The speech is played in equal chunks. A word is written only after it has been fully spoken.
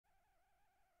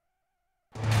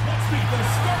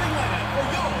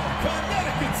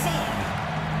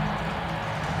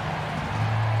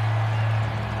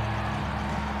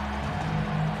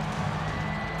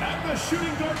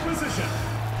shooting guard position,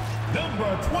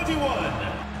 number 21,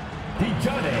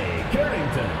 DeJohnny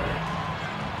Carrington.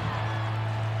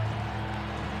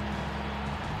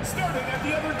 Starting at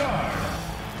the other guard,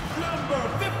 number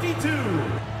 52,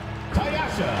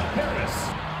 Tyasha Harris.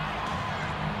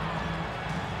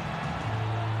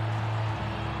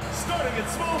 Starting at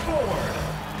small forward,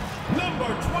 number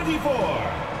 24,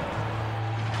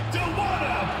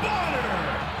 Dewana Bonner.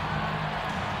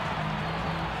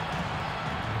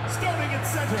 Starting at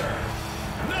center,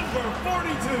 number 42,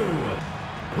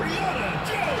 Brianna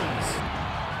Jones.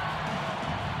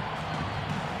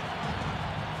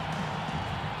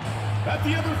 At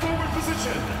the other forward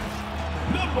position,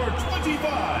 number 25,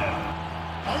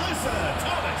 Alyssa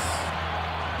Thomas.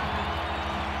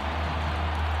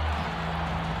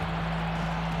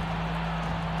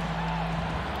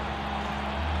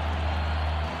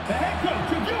 The head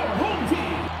coach of your home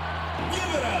team.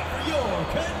 Give it up for your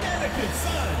Connecticut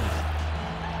Sun.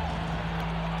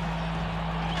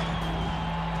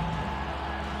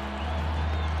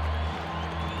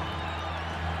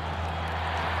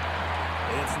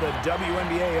 It's the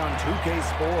WNBA on 2K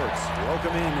Sports.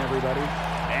 Welcome in, everybody.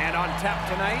 And on tap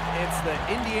tonight, it's the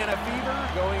Indiana Fever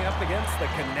going up against the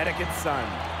Connecticut Sun.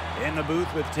 In the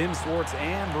booth with Tim Swartz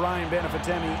and Brian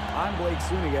Benefitemi, I'm Blake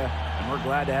Suniga, and we're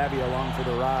glad to have you along for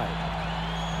the ride.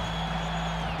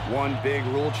 One big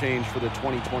rule change for the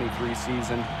 2023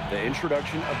 season, the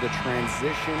introduction of the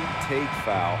transition take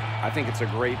foul. I think it's a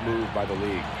great move by the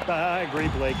league. I agree,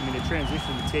 Blake. I mean, a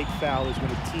transition to take foul is when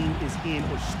a team is in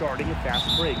or starting a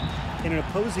fast break, and an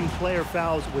opposing player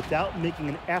fouls without making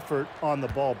an effort on the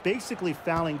ball, basically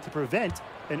fouling to prevent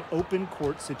an open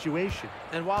court situation.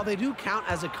 And while they do count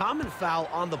as a common foul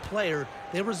on the player,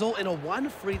 they result in a one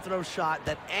free throw shot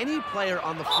that any player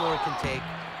on the floor can take,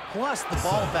 plus the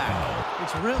ball back.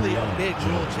 It's really a big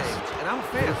rule change, and I'm a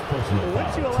fan. Well,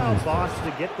 once you allow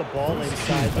Boston to get the ball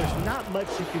inside, there's not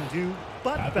much you can do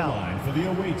but At the foul. line for the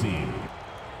away team,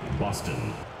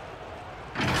 Boston.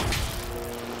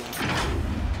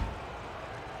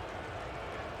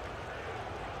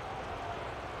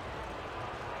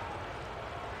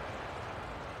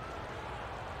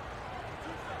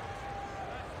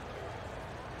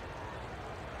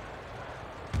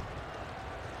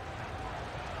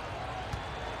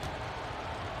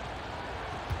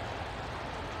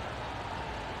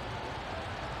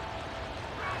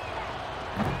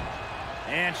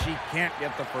 And she can't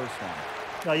get the first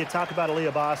one. Now, you talk about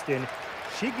Aaliyah Boston.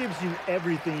 She gives you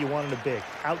everything you want in a big.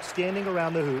 Outstanding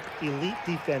around the hoop, elite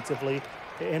defensively.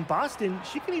 And Boston,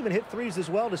 she can even hit threes as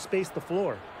well to space the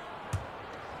floor.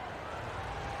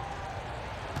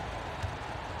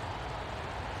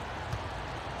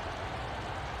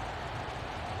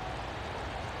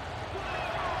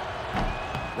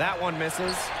 That one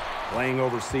misses. Playing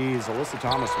overseas, Alyssa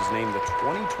Thomas was named the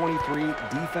 2023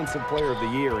 Defensive Player of the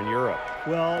Year in Europe.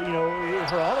 Well, you know,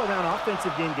 her all-around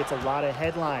offensive game gets a lot of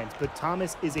headlines, but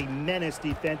Thomas is a menace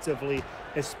defensively,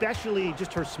 especially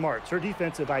just her smarts. Her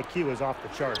defensive IQ is off the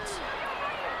charts.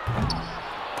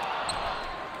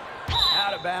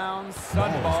 Out of bounds,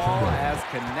 Sun ball as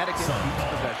Connecticut keeps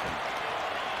possession.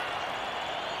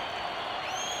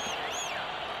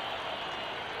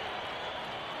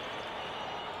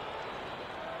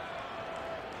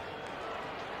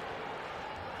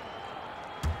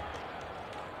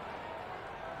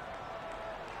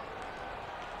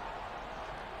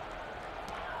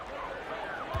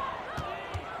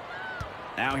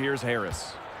 Now here's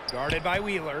Harris. Guarded by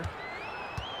Wheeler.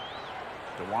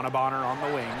 DeWanna Bonner on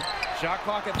the wing. Shot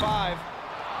clock at 5.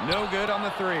 No good on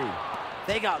the 3.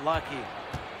 They got lucky.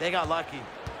 They got lucky.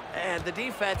 And the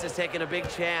defense is taking a big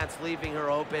chance, leaving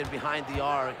her open behind the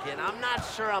arc. And I'm not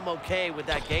sure I'm okay with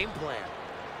that game plan.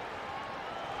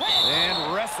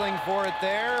 And wrestling for it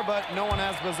there, but no one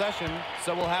has possession,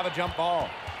 so we'll have a jump ball.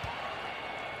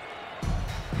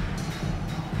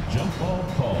 Jump ball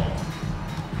called.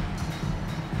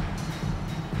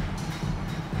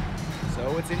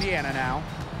 So it's Indiana now.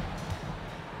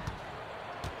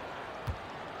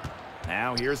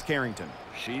 Now here's Carrington.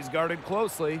 She's guarded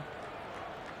closely.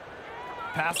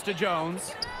 Pass to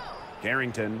Jones.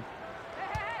 Carrington.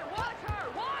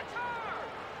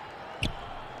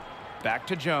 Back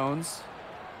to Jones.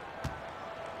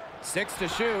 6 to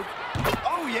shoot.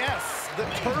 Oh, yes, the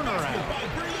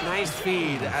turnaround. Nice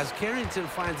feed as Carrington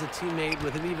finds a teammate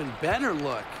with an even better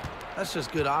look. That's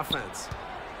just good offense.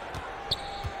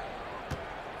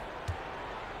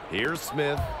 Here's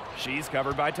Smith. She's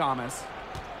covered by Thomas.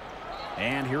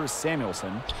 And here's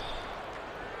Samuelson.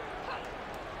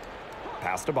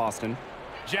 Pass to Boston.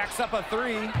 Jacks up a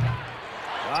 3.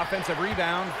 Offensive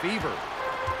rebound, Fever.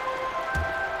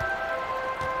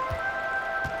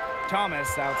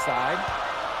 Thomas outside.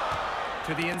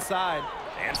 To the inside.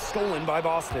 And stolen by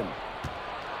Boston.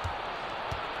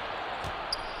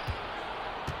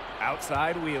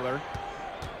 Outside Wheeler.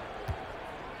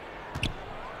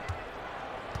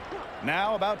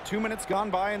 Now about 2 minutes gone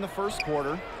by in the first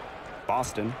quarter.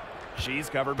 Boston. She's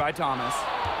covered by Thomas.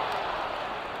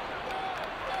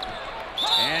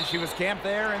 And she was camped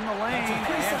there in the lane,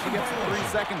 and she gets a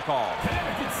 3-second call.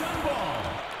 Connecticut Sun ball.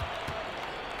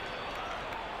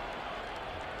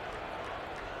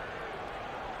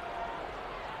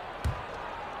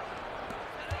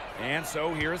 And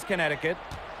so here's Connecticut.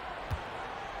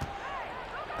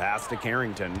 Pass to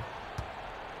Carrington.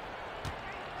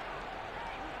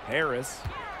 Harris.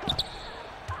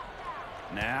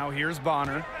 Now here's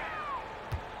Bonner.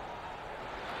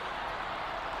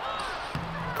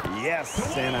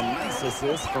 Yes, and a nice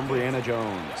assist from Brianna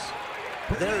Jones.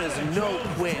 There is no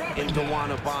quit in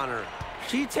DeWanna Bonner.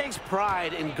 She takes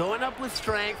pride in going up with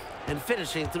strength and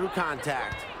finishing through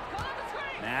contact.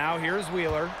 Now here's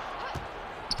Wheeler.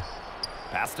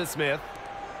 Pass to Smith.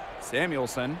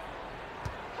 Samuelson.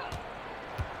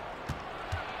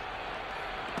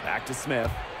 Back to Smith.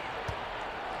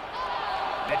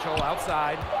 Mitchell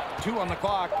outside. 2 on the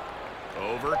clock.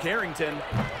 Over Carrington.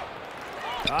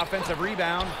 Offensive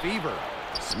rebound, Fever.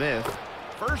 Smith.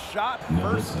 First shot,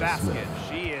 first basket.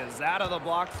 She is out of the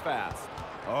blocks fast.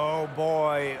 Oh,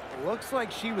 boy. Looks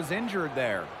like she was injured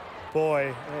there.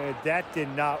 Boy, that did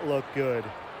not look good.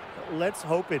 Let's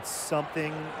hope it's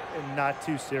something not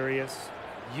too serious.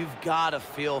 You've got to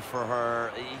feel for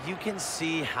her. You can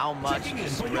see how much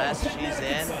distress she's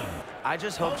in. I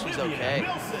just hope she's okay.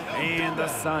 And the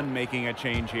Sun making a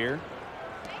change here.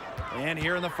 And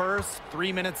here in the first,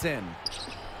 3 minutes in.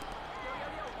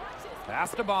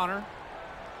 Pass to Bonner.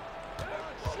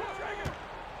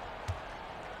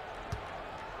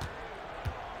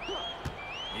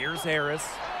 Here's Harris.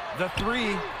 The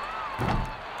 3.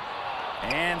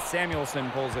 And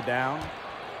Samuelson pulls it down.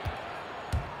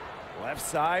 Left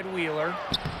side, Wheeler.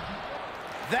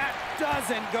 That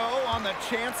doesn't go on the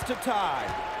chance to tie.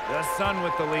 The Sun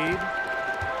with the lead.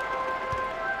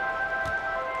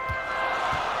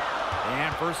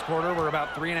 And first quarter, we're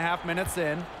about 3.5 minutes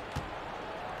in.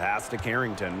 Pass to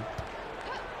Carrington.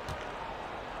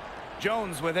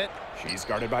 Jones with it. She's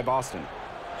guarded by Boston.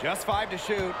 Just 5 to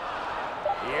shoot.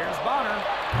 Here's Bonner.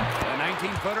 The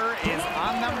 19-footer is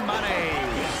on the money.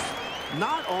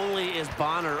 Not only is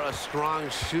Bonner a strong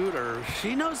shooter,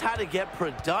 she knows how to get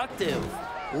productive.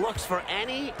 Looks for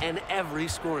any and every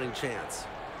scoring chance.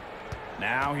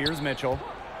 Now here's Mitchell.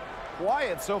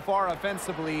 Quiet so far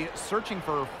offensively, searching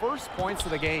for first points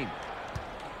of the game.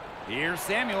 Here's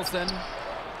Samuelson.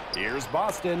 Here's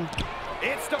Boston.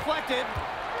 It's deflected.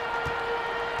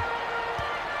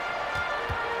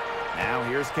 Now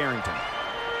here's Carrington.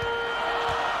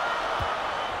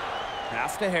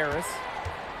 Pass to Harris.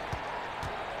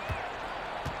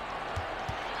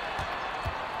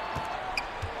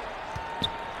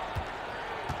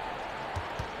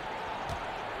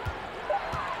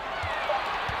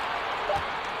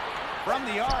 From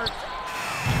the arc.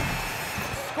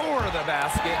 Score the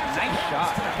basket. Nice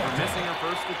shot after missing her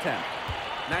first attempt.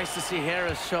 Nice to see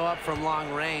Harris show up from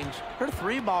long range. Her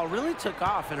 3-ball really took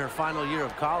off in her final year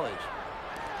of college.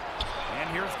 And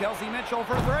here's Kelsey Mitchell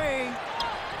for 3.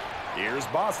 Here's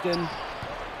Boston.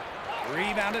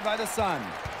 Rebounded by the Sun.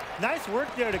 Nice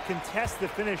work there to contest the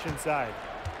finish inside.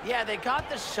 Yeah, they got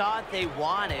the shot they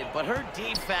wanted, but her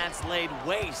defense laid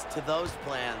waste to those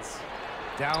plans.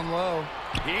 Down low.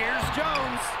 Here's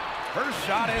Jones. Her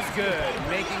shot is good,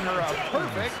 making her a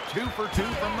perfect 2 for 2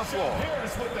 from the floor.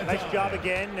 Nice job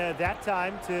again that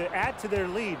time to add to their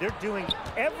lead. They're doing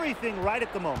everything right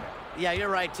at the moment. Yeah, you're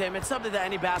right, Tim. It's something that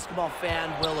any basketball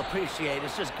fan will appreciate.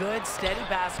 It's just good, steady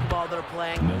basketball they're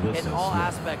playing in all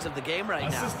aspects of the game right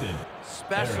now.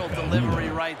 Special delivery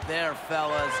right there,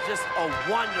 fellas. Just a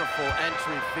wonderful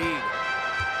entry feed.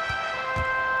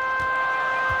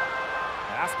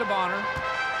 Pass to Bonner.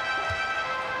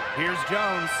 Here's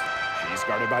Jones. She's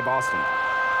guarded by Boston.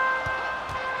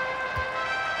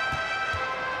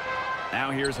 Now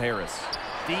here's Harris.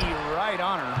 D right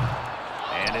on her.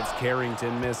 And it's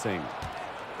Carrington missing.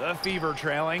 The Fever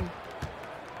trailing.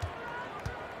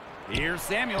 Here's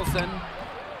Samuelson.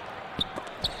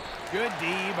 Good D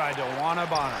by DeWanna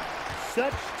Bonner.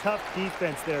 Such tough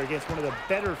defense there against one of the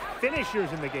better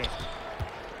finishers in the game.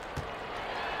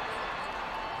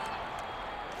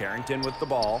 Carrington with the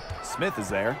ball. Smith is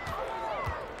there.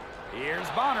 Here's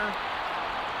Bonner.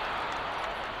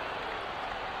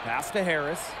 Pass to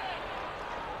Harris.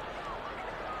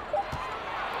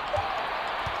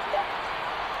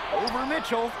 Over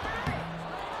Mitchell.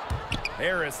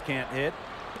 Harris can't hit.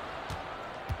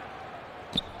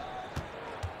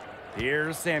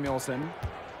 Here's Samuelson.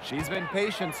 She's been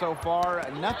patient so far.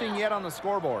 Nothing yet on the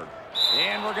scoreboard.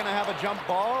 And we're going to have a jump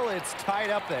ball. It's tied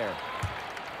up there.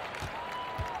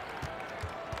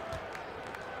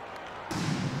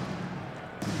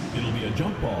 It'll be a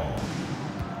jump ball.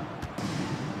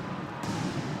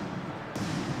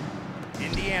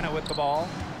 Indiana with the ball.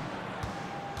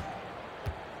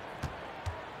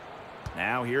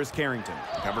 Now here's Carrington,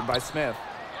 covered by Smith.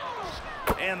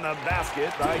 And the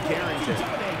basket by Carrington.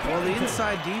 Well, the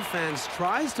inside defense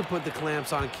tries to put the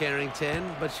clamps on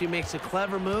Carrington, but she makes a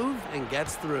clever move and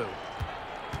gets through.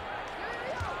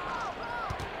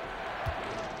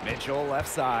 Mitchell left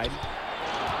side.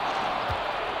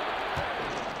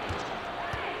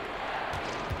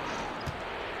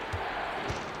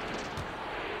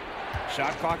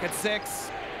 Shot clock at 6.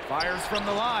 Fires from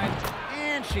the line.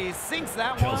 And she sinks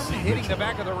that one, hitting the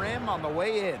back of the rim on the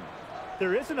way in.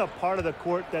 There isn't a part of the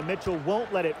court that Mitchell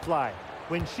won't let it fly.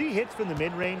 When she hits from the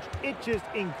mid-range, it just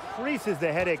increases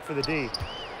the headache for the D.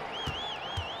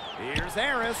 Here's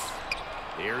Harris.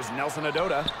 Here's Nelson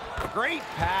Adota. Great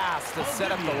pass to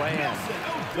set up the land.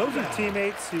 Those are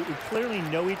teammates who clearly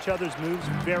know each other's moves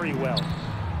very well.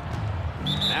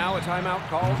 Now a timeout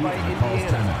called by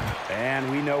Indiana.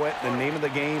 And we know it, the name of the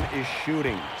game is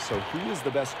shooting. So who is the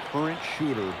best current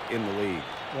shooter in the league?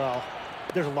 Well,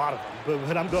 there's a lot of them,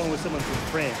 but I'm going with someone from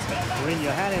France. Maureen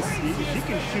Johannes, she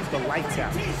can shoot the lights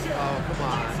out. Oh, come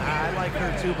on. I like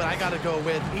her too, but I got to go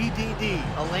with EDD,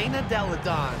 Elena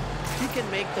Deladon. She can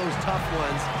make those tough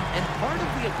ones, and part of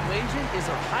the equation is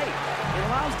her height. It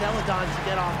allows Deladon to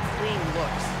get off clean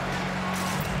looks.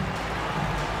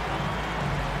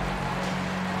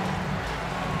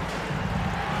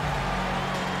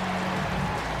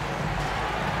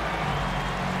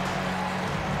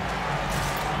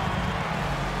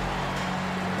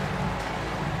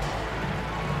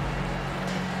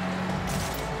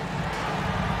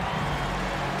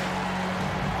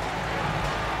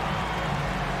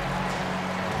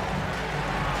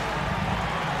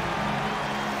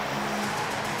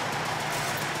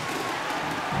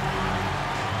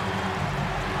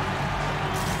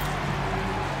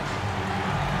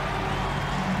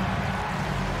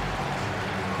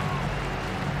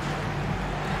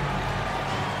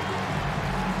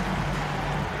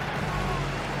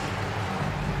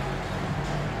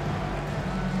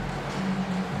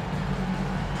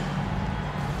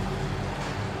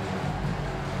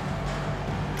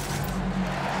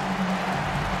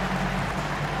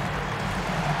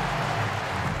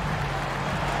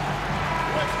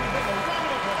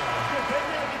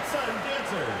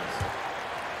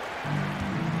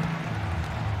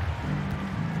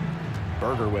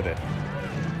 Berger with it.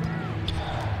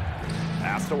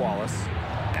 Pass to Wallace.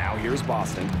 Now here's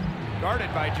Boston.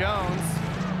 Guarded by Jones.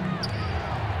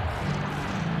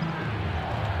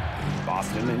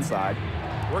 Boston inside.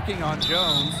 Working on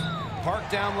Jones.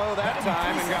 Parked down low that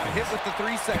time and got hit with the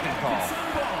 3-second call.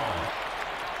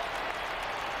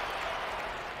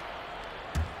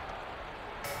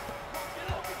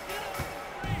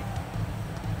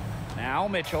 Now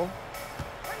Mitchell.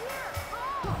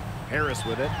 Harris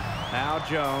with it. Now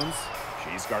Jones.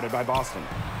 She's guarded by Boston.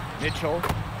 Mitchell.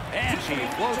 And she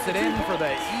floats it in for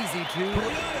the easy two.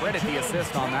 Credit the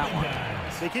assist on that one.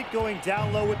 They keep going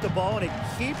down low with the ball, and it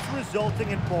keeps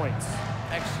resulting in points.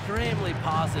 Extremely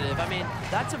positive. I mean,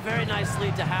 that's a very nice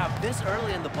lead to have this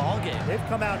early in the ball game. They've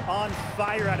come out on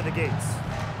fire out of the gates.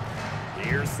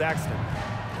 Here's Saxton.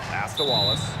 Pass to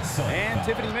Wallace. And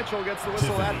Tiffany Mitchell gets the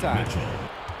whistle that time.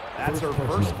 That's her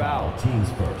first foul. Team's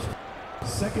first.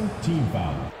 Second team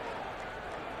foul.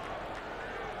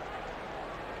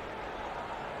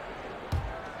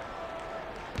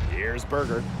 Here's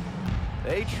Berger.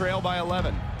 They trail by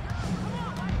 11.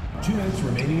 2 minutes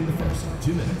remaining in the first.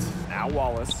 2 minutes. Now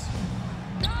Wallace.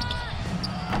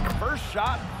 First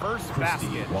shot, first Christy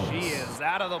basket. Wallace. She is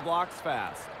out of the blocks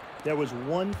fast. There was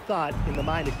one thought in the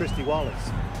mind of Christy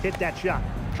Wallace. Hit that shot.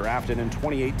 Drafted in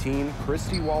 2018,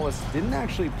 Christy Wallace didn't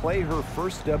actually play her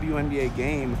first WNBA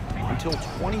game until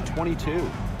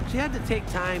 2022. She had to take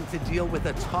time to deal with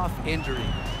a tough injury,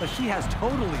 but she has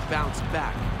totally bounced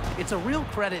back. It's a real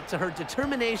credit to her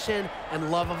determination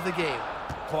and love of the game.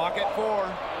 Clock at 4.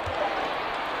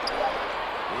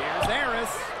 Here's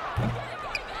Harris.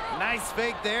 Nice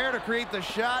fake there to create the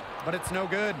shot, but it's no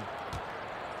good.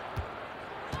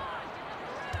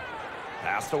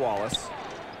 Pass to Wallace.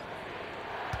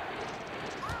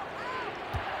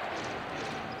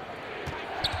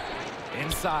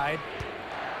 Inside.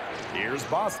 Here's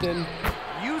Boston.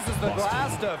 uses the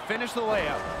glass to finish the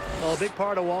layup. Well, a big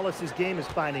part of Wallace's game is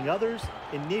finding others,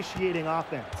 initiating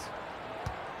offense.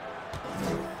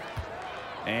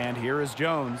 And here is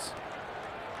Jones.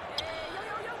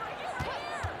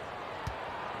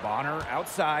 Bonner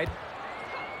outside.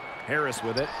 Harris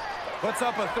with it. Puts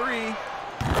up a three.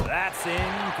 That's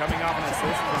in, coming off an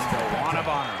assist from DeWanna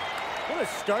Bonner. What a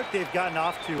start they've gotten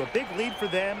off to. A big lead for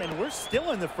them, and we're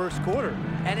still in the first quarter.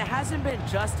 And it hasn't been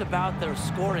just about their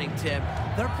scoring, Tim.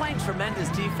 They're playing tremendous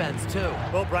defense, too.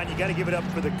 Well, Brian, you got to give it up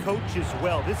for the coach as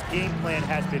well. This game plan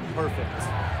has been perfect.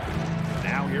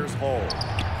 Now here's Hull.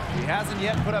 He hasn't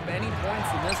yet put up any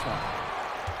points in this one.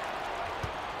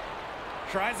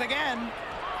 Tries again.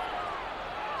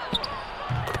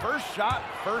 First shot,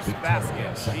 first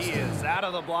basket. She is out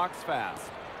of the blocks fast.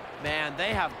 Man,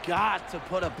 they have got to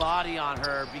put a body on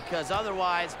her because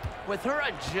otherwise, with her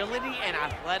agility and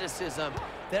athleticism,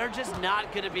 they're just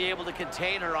not going to be able to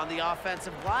contain her on the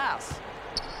offensive glass.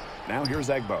 Now here's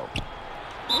Egbo.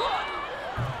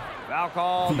 Foul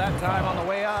call that time on the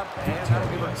way up, and that'll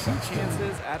give her 2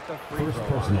 chances at the free throw. First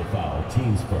personal foul,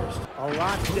 teams first. A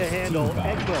lot to handle.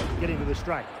 Egbo getting to the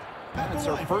strike. It's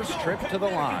her first trip to the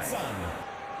line.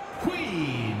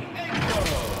 Queen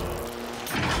Egbo.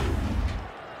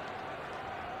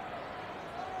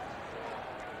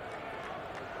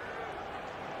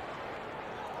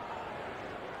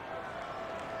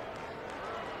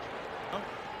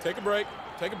 Take a break.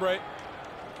 Take a break.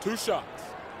 2 shots.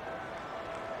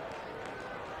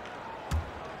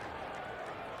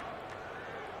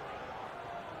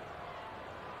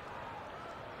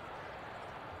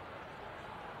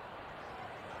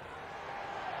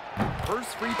 First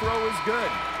free throw is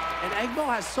good. And Egbo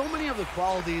has so many of the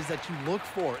qualities that you look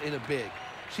for in a big.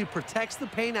 She protects the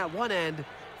paint at one end,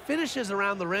 finishes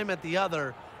around the rim at the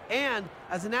other, and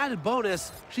as an added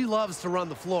bonus, she loves to run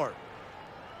the floor.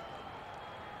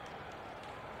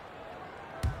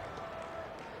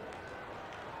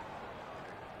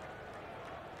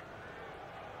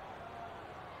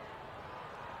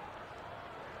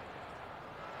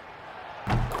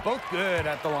 Both good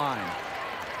at the line.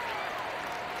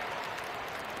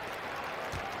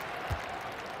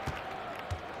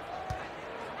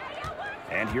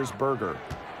 And here's Berger.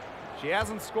 She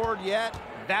hasn't scored yet.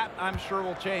 That, I'm sure,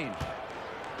 will change.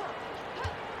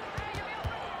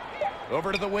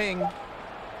 Over to the wing.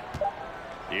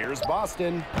 Here's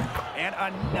Boston. And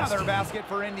another basket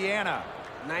for Indiana.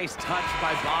 Nice touch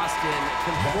by Boston,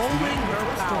 controlling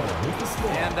her power.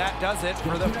 And that does it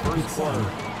for the first quarter.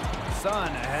 Sun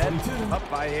ahead, up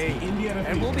by 8.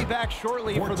 And we'll be back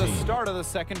shortly for the start of the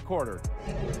second quarter.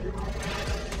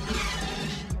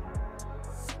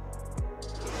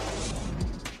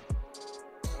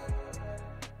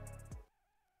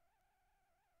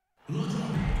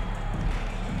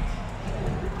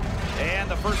 And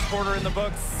the first quarter in the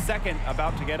books, second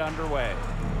about to get underway.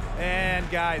 And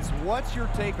guys, what's your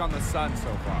take on the Sun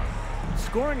so far?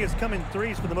 Scoring has come in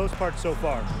threes for the most part so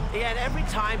far. Yeah, and every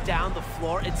time down the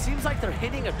floor, it seems like they're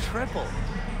hitting a triple.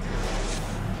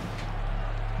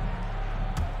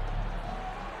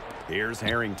 Here's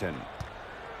Harrington.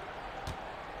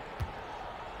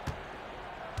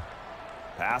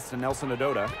 Pass to Nelson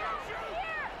Adota.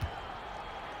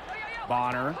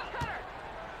 Bonner.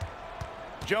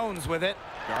 Jones with it.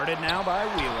 Guarded now by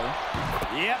Wheeler.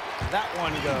 Yep, that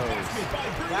one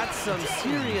goes. That's some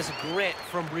serious grit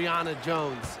from Brianna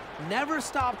Jones. Never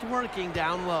stopped working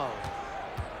down low.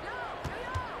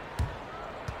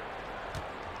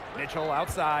 Mitchell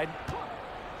outside.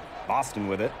 Boston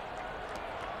with it.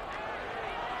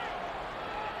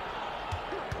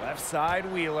 Left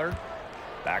side, Wheeler.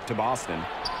 Back to Boston.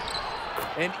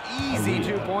 An easy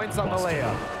 2 points on the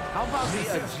layup. How about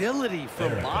the agility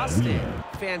from Boston?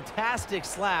 Fantastic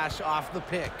slash off the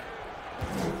pick.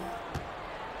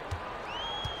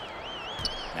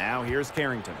 Now here's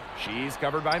Carrington. She's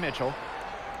covered by Mitchell.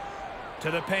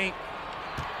 To the paint.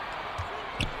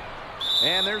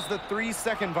 And there's the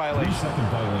 3-second violation. 3-second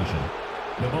violation.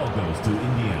 The ball goes to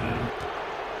Indiana.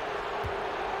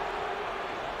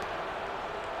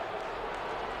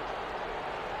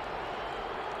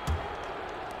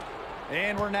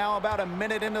 And we're now about a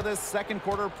minute into this second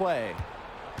quarter play.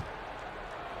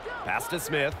 Pass to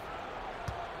Smith.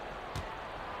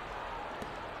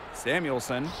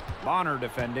 Samuelson. Bonner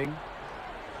defending.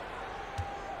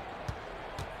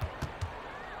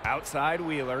 Outside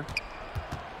Wheeler.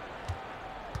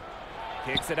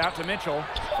 Kicks it out to Mitchell.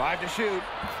 5 to shoot.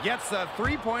 Gets a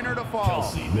 3-pointer to fall.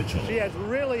 Chelsea Mitchell. She has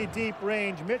really deep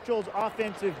range. Mitchell's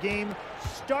offensive game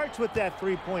starts with that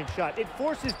 3-point shot. It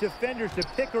forces defenders to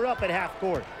pick her up at half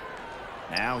court.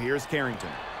 Now here's Carrington.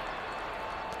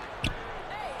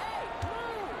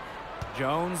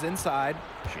 Jones inside.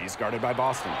 She's guarded by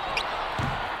Boston.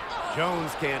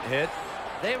 Jones can't hit.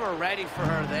 They were ready for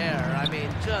her there. I mean,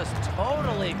 just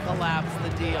totally collapsed the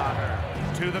D on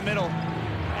her. To the middle.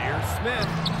 Here's Smith.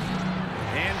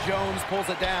 And Jones pulls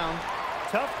it down.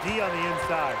 Tough D on the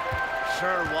inside.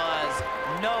 Sure was.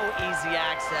 No easy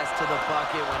access to the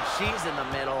bucket when she's in the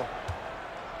middle.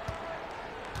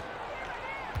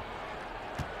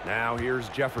 Now here's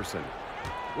Jefferson.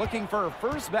 Looking for her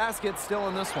first basket still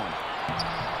in this one.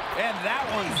 And that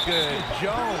one's good.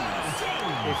 Jones.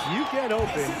 If you get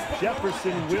open,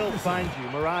 Jefferson will find you.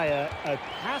 Mariah, a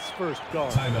pass-first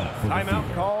guard.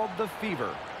 Timeout called the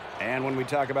Fever. And when we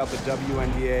talk about the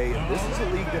WNBA, this is a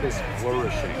league that is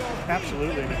flourishing.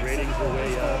 Absolutely. I mean, ratings are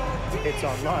way up. Hits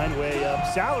online, way up.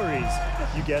 Salaries,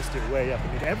 you guessed it, way up.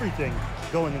 I mean, everything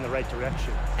going in the right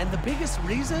direction. And the biggest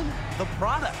reason? The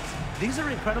product. These are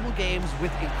incredible games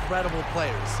with incredible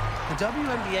players. The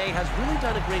WNBA has really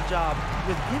done a great job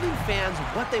with giving fans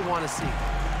what they want to see.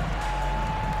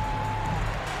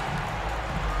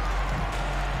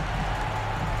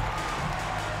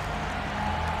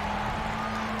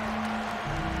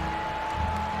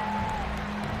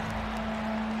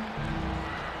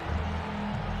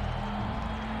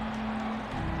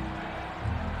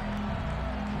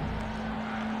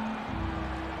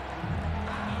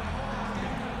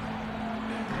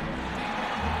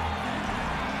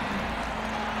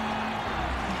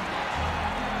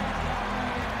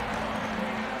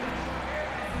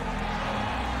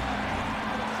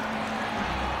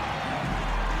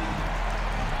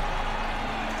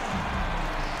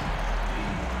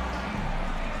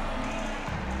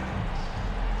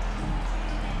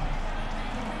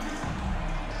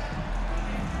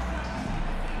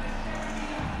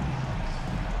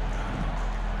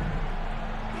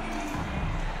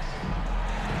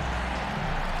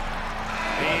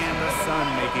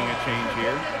 Making a change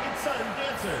here.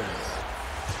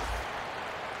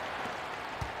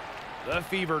 The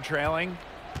Fever trailing.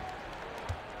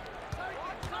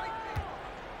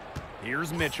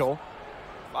 Here's Mitchell.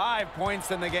 5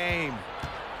 points in the game.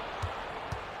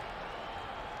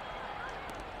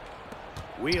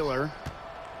 Wheeler.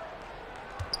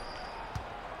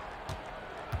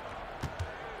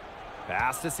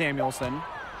 Pass to Samuelson.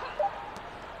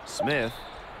 Smith.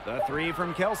 The three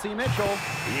from Kelsey Mitchell.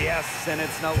 Yes, and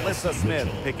it's Alyssa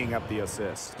Smith picking up the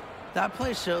assist. That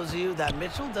play shows you that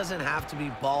Mitchell doesn't have to be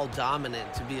ball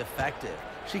dominant to be effective.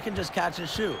 She can just catch and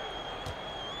shoot.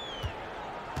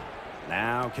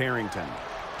 Now Carrington.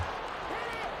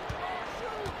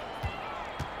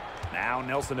 Now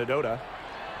Nelson Adota.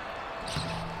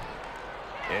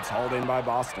 It's hauled in by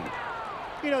Boston.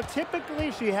 You know,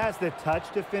 typically she has the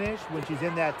touch to finish when she's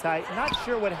in that tight. Not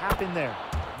sure what happened there.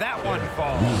 That one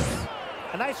falls.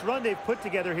 A nice run they've put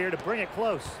together here to bring it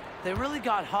close. They really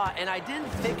got hot, and I didn't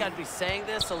think I'd be saying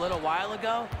this a little while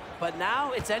ago, but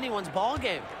now it's anyone's ball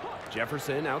game.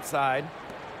 Jefferson outside.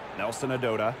 Nelson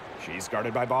Adota. She's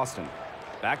guarded by Boston.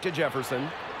 Back to Jefferson.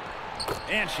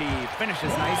 And she finishes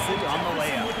nicely on the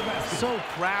layup. So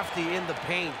crafty in the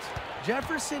paint.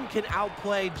 Jefferson can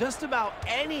outplay just about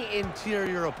any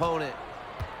interior opponent.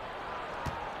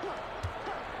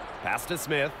 Pass to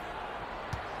Smith.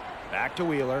 Back to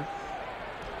Wheeler.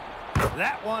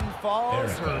 That one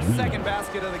falls. Her second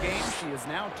basket of the game. She is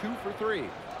now 2 for 3.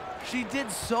 She did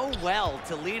so well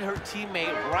to lead her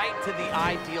teammate right to the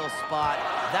ideal spot.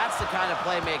 That's the kind of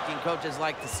playmaking coaches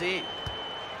like to see.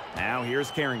 Now here's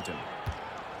Carrington.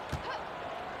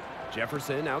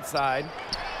 Jefferson outside.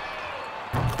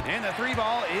 And the three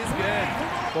ball is good.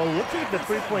 Well, looking at the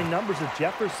three-point numbers of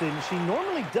Jefferson, she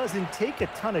normally doesn't take a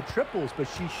ton of triples, but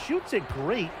she shoots it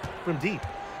great from deep.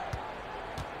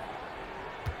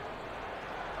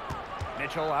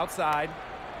 Mitchell outside.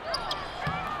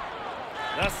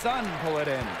 The Sun pull it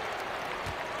in.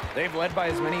 They've led by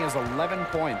as many as 11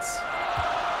 points.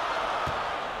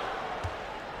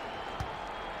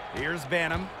 Here's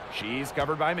Banham. She's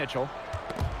covered by Mitchell.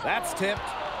 That's tipped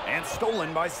and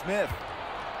stolen by Smith.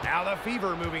 Now the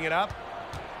Fever moving it up.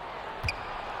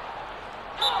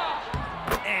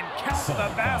 And count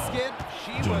the basket.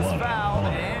 She was fouled,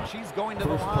 and she's going to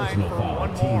the line for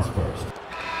one more.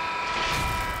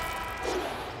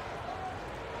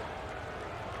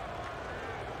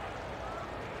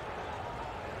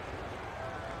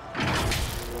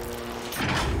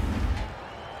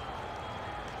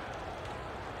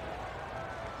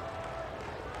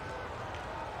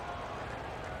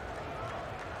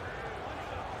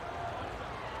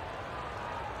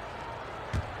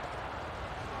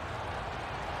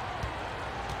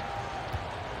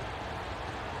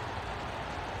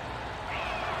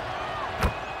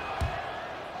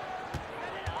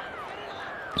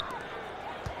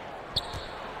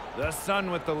 The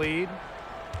Sun with the lead.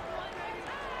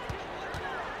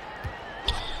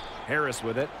 Harris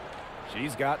with it.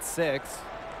 She's got 6.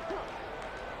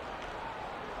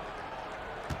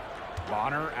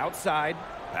 Bonner outside.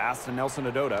 Pass to Nelson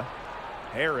Adota.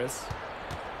 Harris.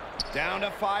 Down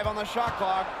to 5 on the shot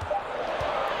clock.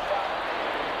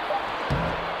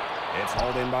 It's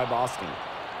hauled in by Boston.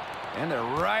 And they're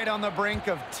right on the brink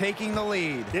of taking the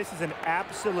lead. This is an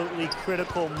absolutely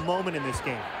critical moment in this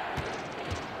game.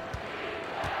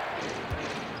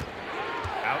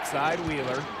 Outside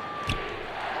Wheeler.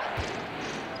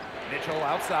 Mitchell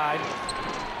outside.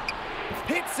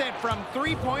 Hits it from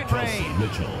 3-point range.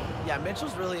 Mitchell. Yeah,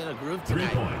 Mitchell's really in a groove tonight.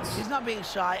 3 points. He's not being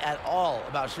shy at all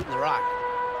about shooting the rock.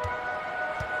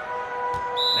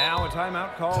 Now a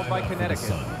timeout called by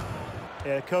Connecticut.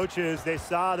 Yeah, coaches, they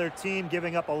saw their team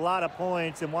giving up a lot of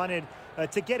points and wanted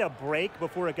to get a break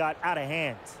before it got out of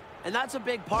hand. And that's a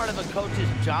big part of a coach's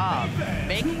job,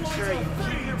 making sure you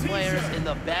keep your players in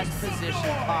the best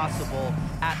position possible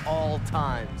at all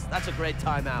times. That's a great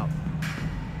timeout.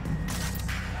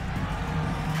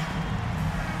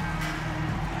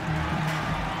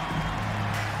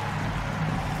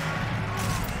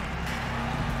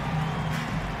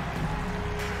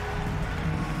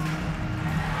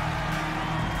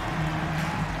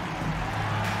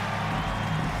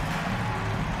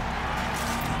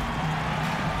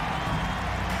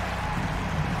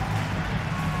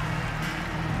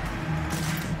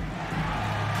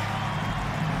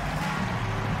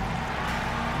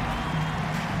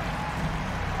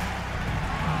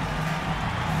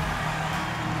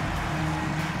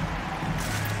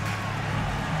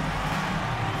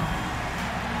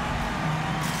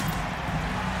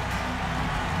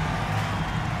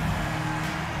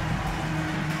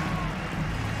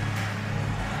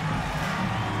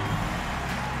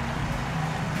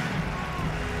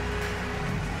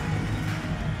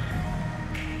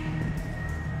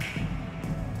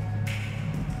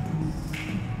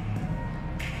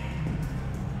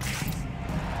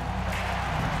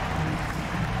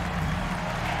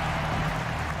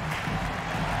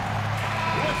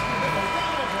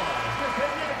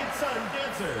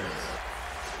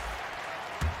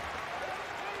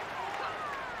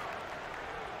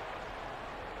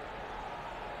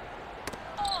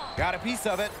 Got a piece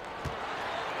of it.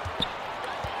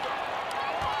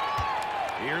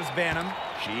 Here's Banham.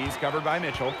 She's covered by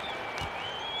Mitchell.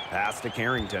 Pass to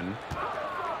Carrington.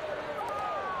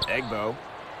 Egbo.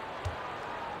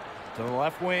 To the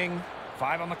left wing.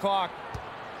 5 on the clock.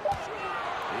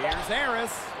 Here's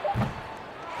Harris.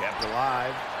 Kept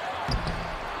alive.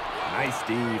 Nice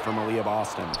D from Aaliyah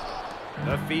Boston.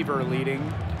 The Fever leading.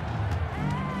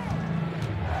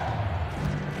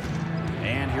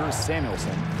 And here's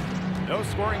Samuelson. No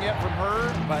scoring yet from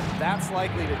her, but that's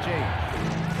likely to change.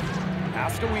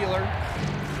 Pass to Wheeler.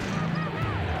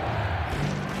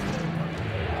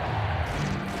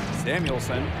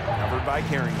 Samuelson, covered by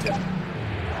Carrington.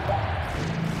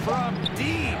 From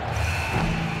deep.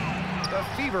 The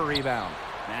Fever rebound.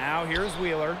 Now here's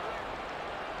Wheeler.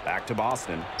 Back to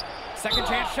Boston. Second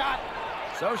chance shot.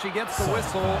 So she gets the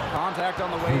whistle. Contact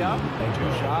on the way up. 2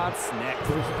 shots next.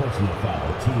 First personal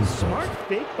foul, team Smart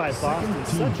fake by Boston.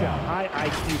 Such a high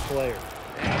IQ player.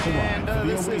 And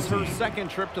this is her second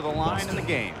trip to the line in the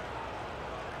game.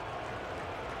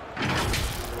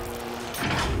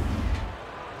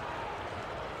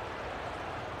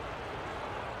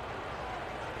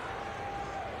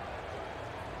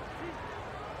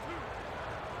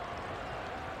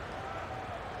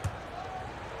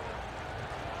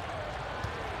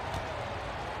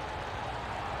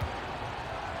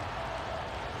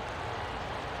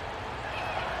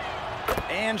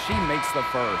 And she makes the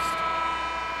first.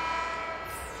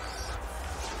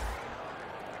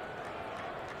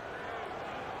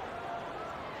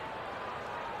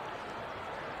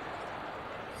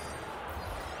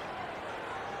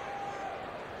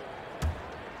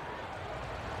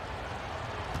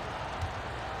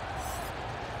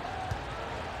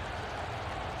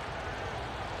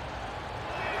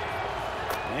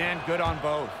 And good on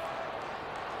both.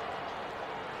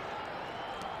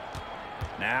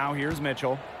 Now here's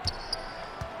Mitchell.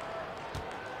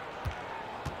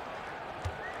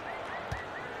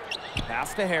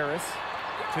 Pass to Harris.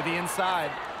 To the inside.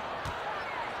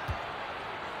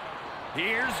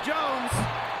 Here's Jones.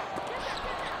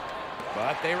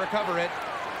 But they recover it.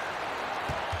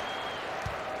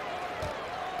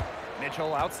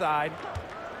 Mitchell outside.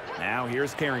 Now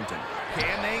here's Carrington.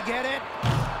 Can they get it?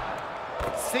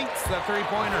 Sinks the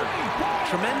three-pointer.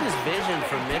 Tremendous vision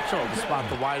from Mitchell to spot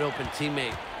the wide-open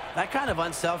teammate. That kind of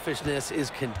unselfishness is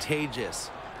contagious.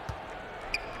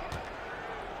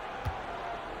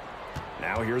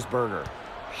 Now here's Berger.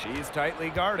 She's tightly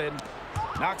guarded.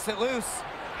 Knocks it loose.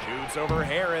 Shoots over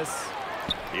Harris.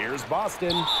 Here's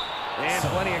Boston. And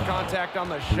plenty of contact on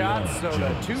the shot, so the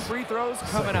 2 free throws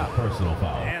coming up.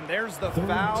 And there's the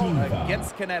foul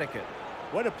against Connecticut.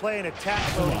 What a play in attack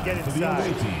mode to get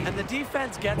inside. And the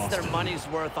defense gets their money's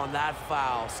worth on that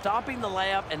foul, stopping the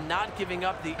layup and not giving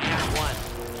up the and one.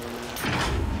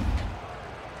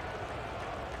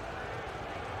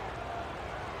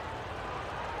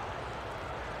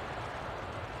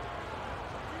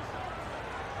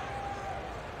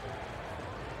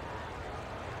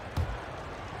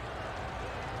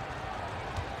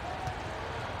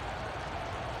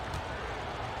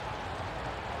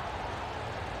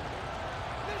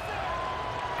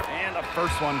 And the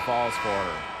first one falls for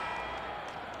her.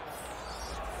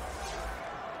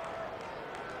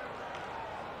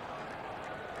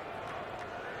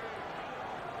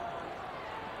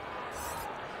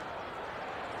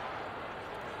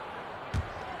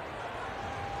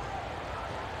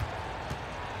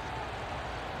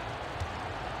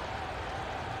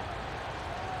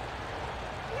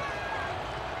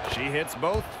 She hits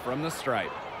both from the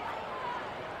stripe.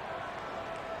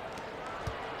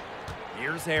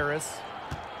 Here's Harris.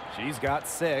 She's got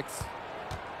 6.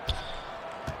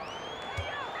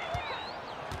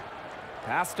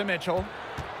 Pass to Mitchell.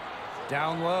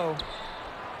 Down low.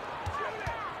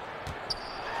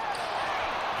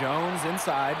 Jones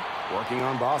inside. Working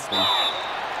on Boston.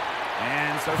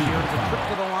 And so she earns a trip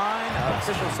to the line.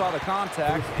 Official saw the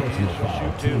contact, and she'll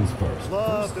shoot 2.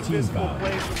 Love the physical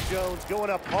play from Jones, going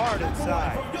up hard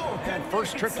inside. And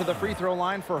first trip to the free throw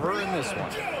line for her in this one.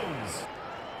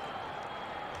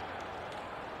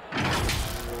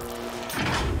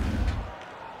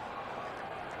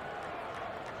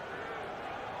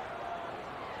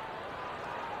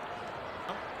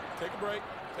 Take a break.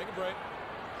 Take a break.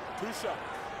 2 shots.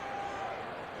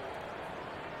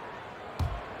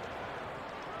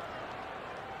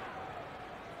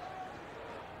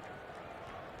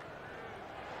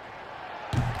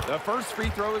 The first free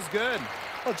throw is good.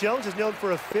 Well, Jones is known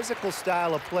for a physical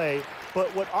style of play, but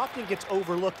what often gets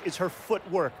overlooked is her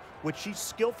footwork, which she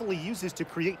skillfully uses to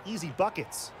create easy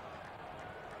buckets.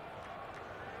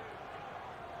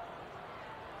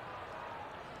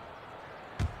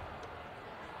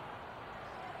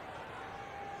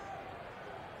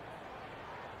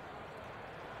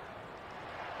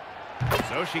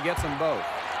 So she gets them both.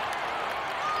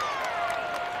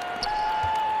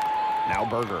 Now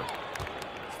Berger.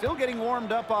 Still getting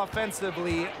warmed up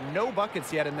offensively. No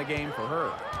buckets yet in the game for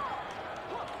her.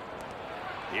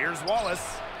 Here's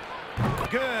Wallace.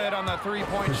 Good on the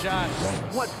 3-point shot.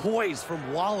 What poise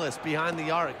from Wallace behind the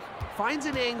arc. Finds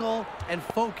an angle and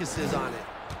focuses on it.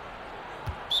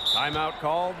 Timeout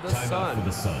called, the Sun.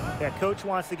 Yeah, coach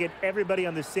wants to get everybody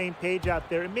on the same page out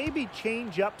there and maybe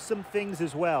change up some things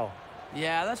as well.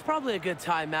 Yeah, that's probably a good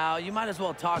timeout. You might as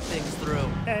well talk things through.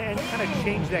 And kind of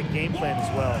change that game plan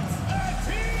as well.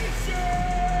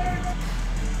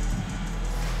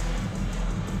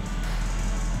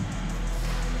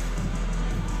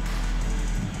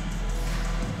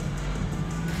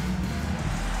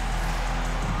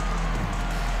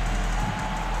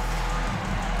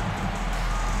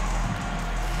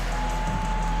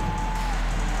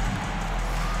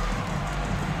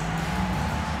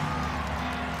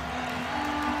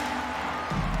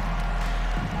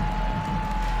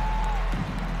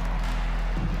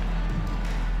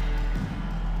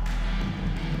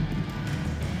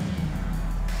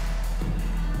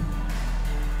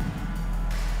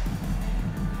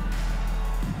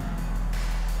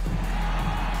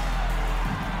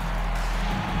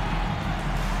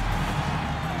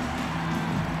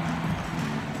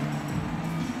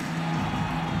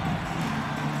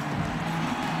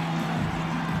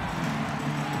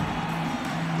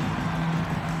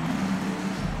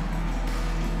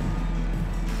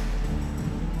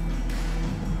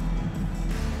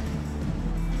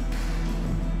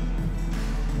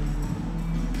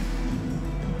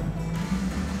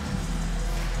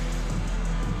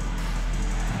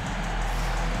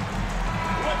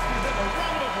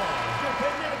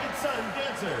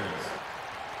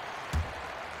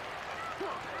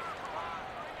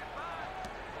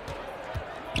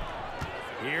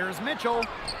 Here's Mitchell.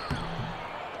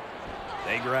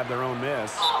 They grab their own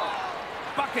miss.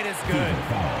 Bucket is good.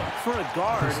 For a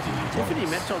guard, Tiffany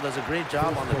Mitchell does a great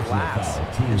job on the glass.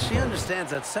 And she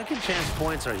understands that second chance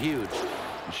points are huge.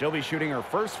 She'll be shooting her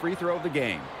first free throw of the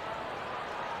game.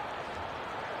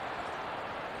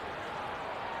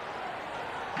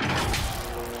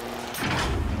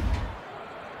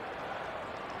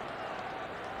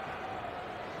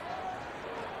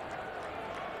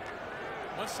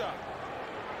 One shot.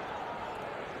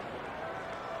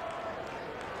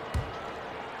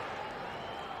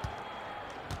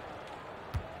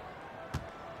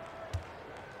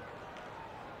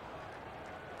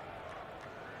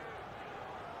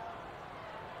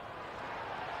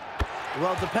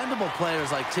 Well, dependable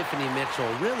players like Tiffany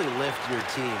Mitchell really lift your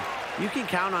team. You can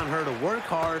count on her to work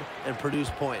hard and produce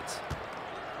points.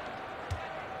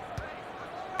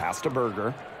 Pass to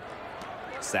Berger.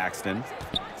 Saxton.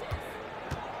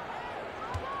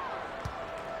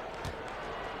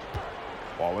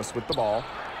 Wallace with the ball.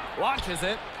 Launches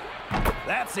it.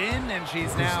 That's in, and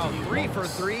she's now 3 for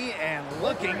 3 and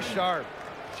looking sharp.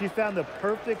 She found the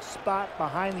perfect spot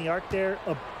behind the arc there,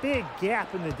 a big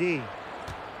gap in the D.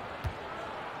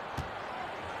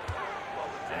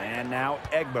 And now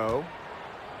Egbo.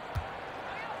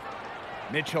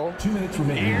 Mitchell. 2 minutes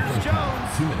remaining. Here's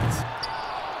Jones. 2 minutes.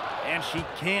 And she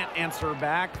can't answer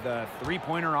back the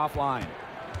three-pointer offline.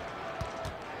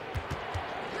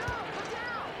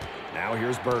 Now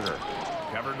here's Berger.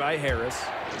 Covered by Harris.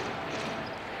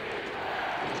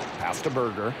 Pass to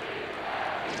Berger.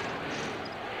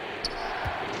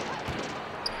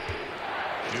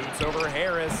 Shoots over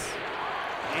Harris.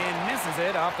 And misses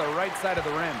it off the right side of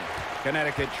the rim.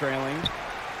 Connecticut trailing.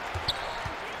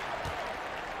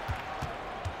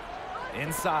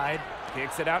 Inside.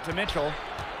 Kicks it out to Mitchell.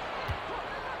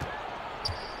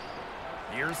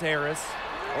 Here's Harris.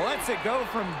 Lets it go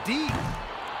from deep.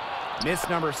 Miss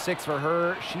number 6 for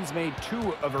her. She's made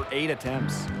 2 of her 8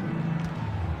 attempts.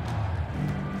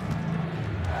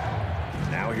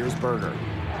 Now here's Berger.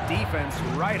 Defense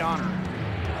right on her.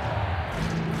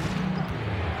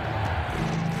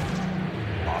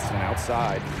 Boston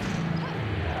outside.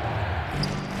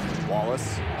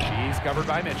 Wallace. She's covered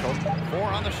by Mitchell. 4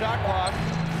 on the shot clock.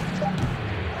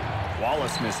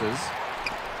 Wallace misses.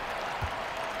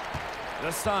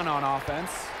 The Sun on offense.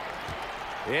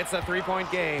 It's a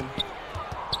 3-point game.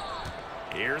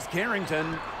 Here's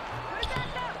Carrington.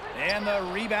 And the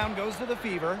rebound goes to the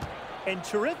Fever. And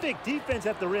terrific defense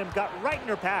at the rim got right in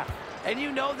her path. And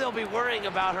you know they'll be worrying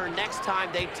about her next time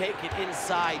they take it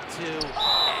inside, too.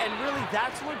 And really,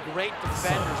 that's what great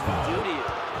defenders will do to you.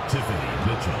 Tiffany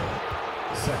Mitchell.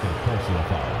 Second personal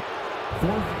foul.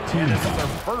 Fourth team And this is her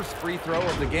foul. first free throw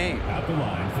of the game. At the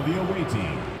line for the away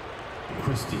team,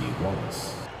 Christy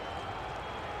Wallace.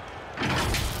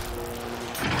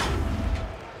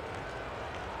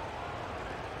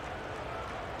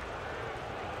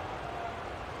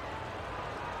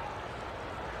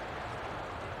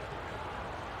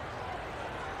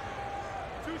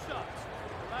 Two shots.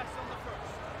 Relax on the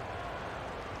first.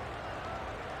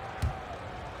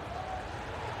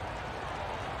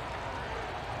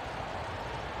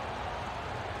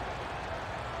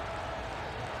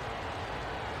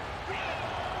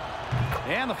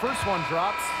 And the first one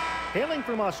drops. Hailing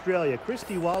from Australia,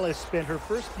 Christy Wallace spent her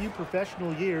first few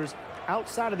professional years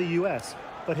outside of the U.S.,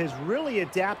 but has really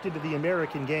adapted to the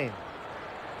American game.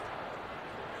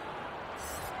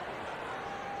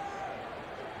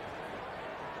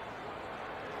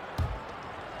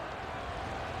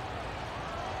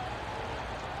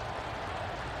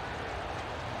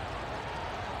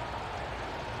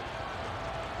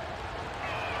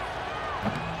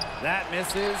 That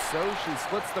misses, so she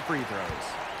splits the free throws.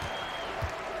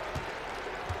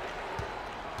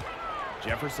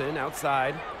 Jefferson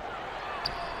outside.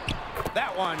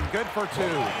 That one, good for 2.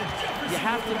 You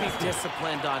have to be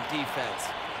disciplined on defense.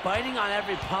 Biting on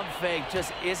every pump fake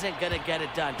just isn't going to get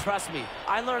it done. Trust me,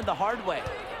 I learned the hard way.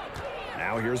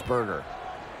 Now here's Berger.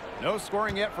 No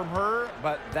scoring yet from her,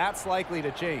 but that's likely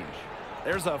to change.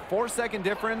 There's a 4-second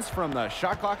difference from the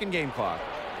shot clock and game clock.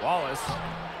 Wallace,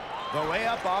 the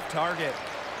layup off target.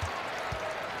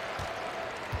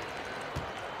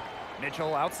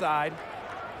 Mitchell outside.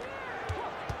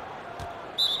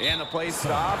 And the play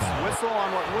stops. Whistle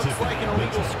on what looks like an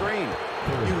illegal screen.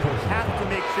 You have to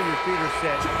make sure your feet are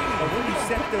set. But when you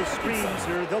set those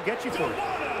screens, they'll get you for it.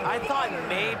 I thought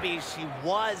maybe she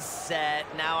was set.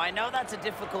 Now, I know that's a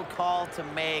difficult call to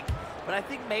make, but I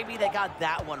think maybe they got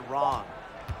that one wrong.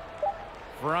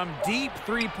 From deep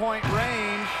three-point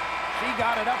range, she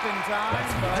got it up in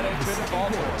time, but it couldn't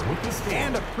fall for her.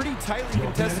 And a pretty tightly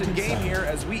contested game here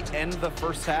as we end the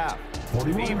first half.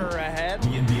 Fever ahead,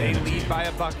 they lead by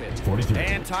a bucket. 43.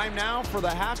 And time now for the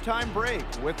halftime break,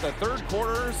 with the third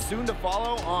quarter soon to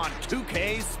follow on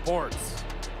 2K Sports.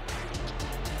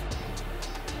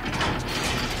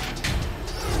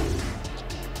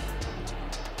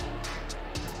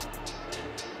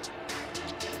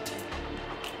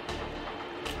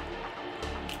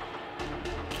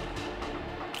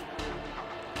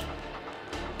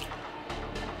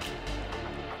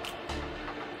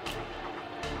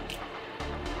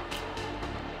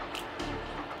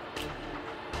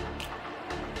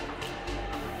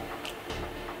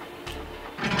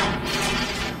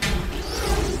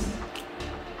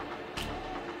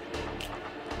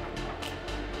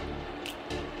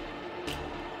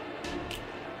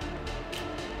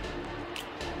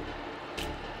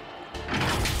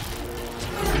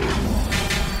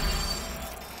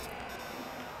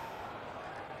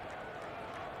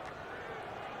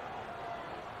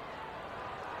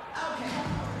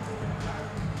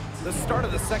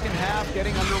 just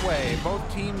getting underway.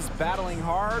 Both teams battling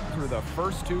hard through the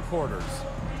first 2 quarters.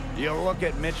 You look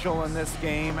at Mitchell in this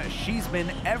game, she's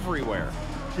been everywhere.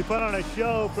 She put on a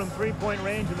show from three-point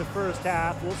range in the first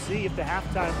half. We'll see if the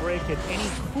halftime break had any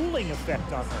cooling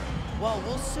effect on her. Well,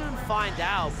 we'll soon find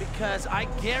out, because I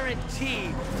guarantee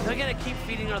they're going to keep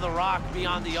feeding her the rock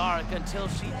beyond the arc until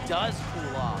she does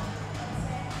cool off.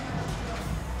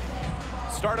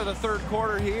 Start of the 3rd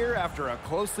quarter here after a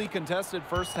closely contested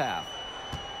first half.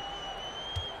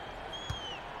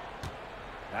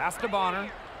 Pass to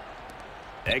Bonner.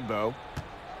 Egbo.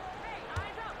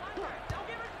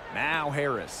 Now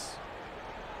Harris.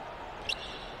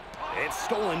 It's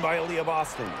stolen by Aaliyah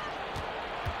Boston.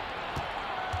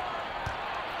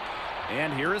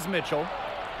 And here is Mitchell.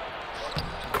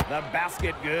 The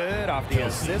basket good off the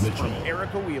assist from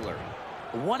Erica Wheeler.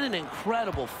 What an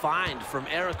incredible find from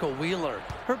Erica Wheeler.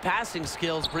 Her passing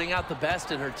skills bring out the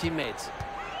best in her teammates.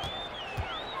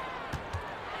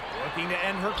 Looking to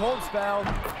end her cold spell.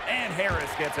 And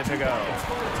Harris gets it to go.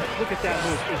 Look at that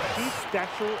move. Is she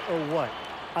special or what?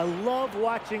 I love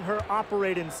watching her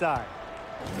operate inside.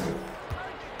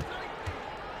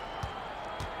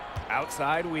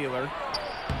 Outside Wheeler.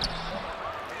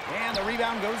 And the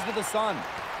rebound goes to the Sun.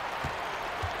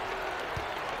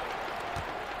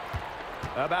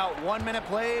 About 1 minute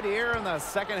played here in the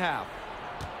second half.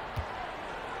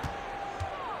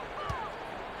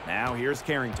 Now here's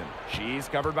Carrington. She's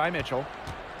covered by Mitchell.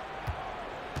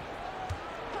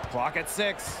 Clock at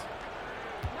 6.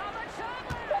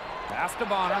 Pass to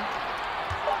Bonner.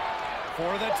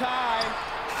 For the tie.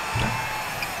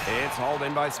 It's hauled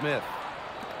in by Smith.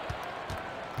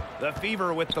 The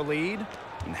Fever with the lead.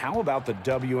 And how about the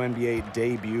WNBA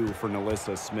debut for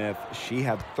Nalissa Smith? She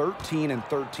had 13 and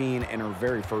 13 in her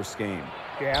very first game.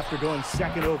 Yeah, after going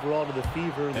 2nd overall to the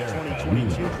Fever in the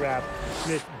 2022 draft,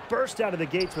 Smith burst out of the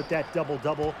gates with that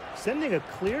double-double, sending a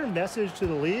clear message to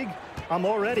the league. I'm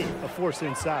already a force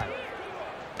inside.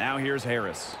 Now here's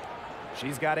Harris.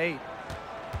 She's got 8.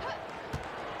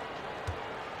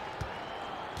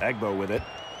 Egbo with it.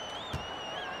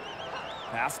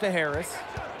 Pass to Harris.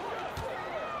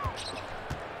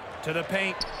 To the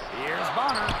paint. Here's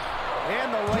Bonner.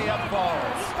 And the layup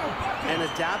falls. An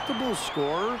adaptable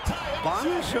scorer,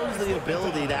 Bonner shows the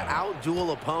ability to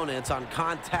outduel opponents on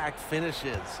contact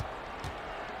finishes.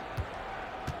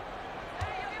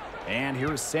 And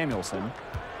here's Samuelson.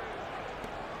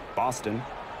 Boston.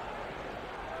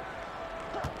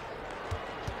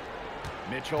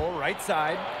 Mitchell, right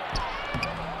side.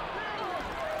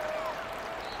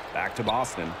 Back to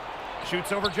Boston.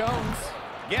 Shoots over Jones.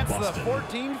 Gets Boston. the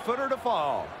 14-footer to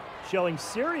fall. Showing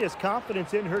serious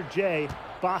confidence in her J.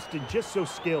 Boston just so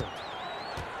skilled.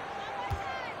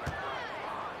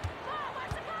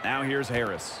 Now here's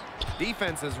Harris.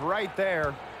 Defense is right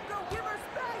there. Don't give her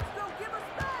space! Don't give her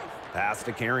space! Pass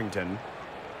to Carrington.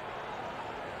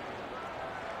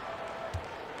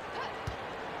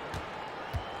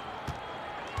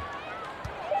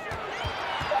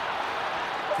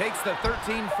 Takes the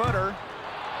 13-footer.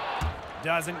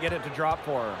 Doesn't get it to drop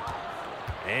for her.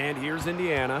 And here's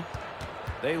Indiana.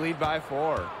 They lead by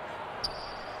 4.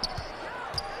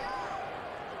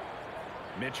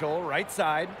 Mitchell, right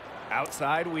side.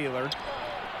 Outside Wheeler.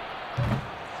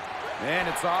 And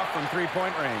it's off from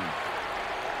 3-point range.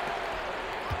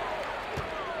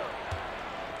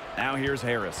 Now here's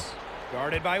Harris.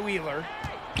 Guarded by Wheeler.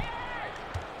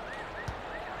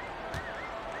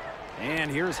 And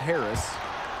here's Harris.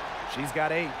 She's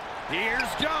got 8.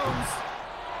 Here's Jones.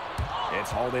 It's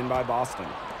hauled in by Boston.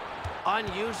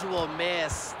 Unusual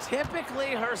miss.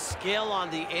 Typically, her skill on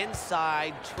the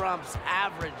inside trumps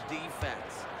average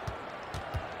defense.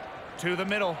 To the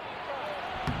middle.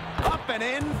 Up and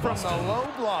in from the low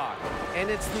block. And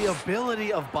it's the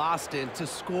ability of Boston to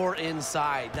score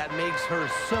inside that makes her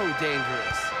so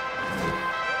dangerous.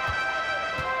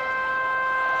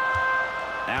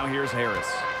 Now here's Harris.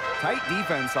 Tight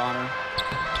defense on her.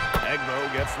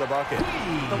 Egbo gets the bucket.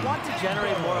 They want to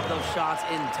generate more of those shots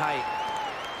in tight.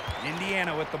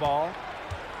 Indiana with the ball.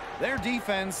 Their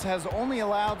defense has only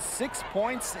allowed 6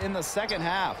 points in the second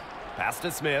half. Pass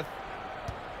to Smith.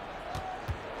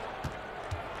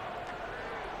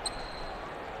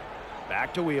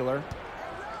 Back to Wheeler.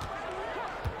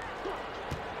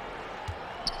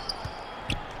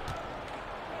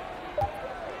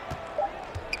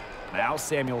 Now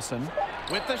Samuelson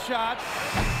with the shot.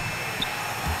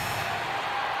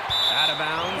 Out of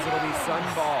bounds, it'll be Sun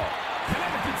ball.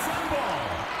 Connecticut Sun ball.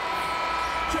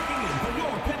 Checking in for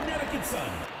your Connecticut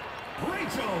Sun,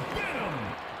 Rachel Benham.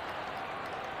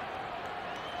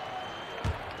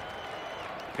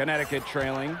 Connecticut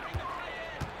trailing.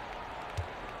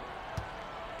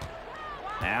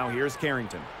 Now here's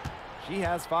Carrington. She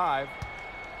has 5.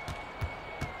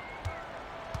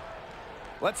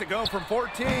 Lets it go from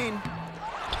 14.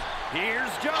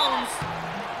 Here's Jones.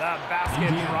 The basket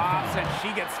drops, and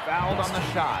she gets fouled on the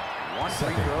shot. One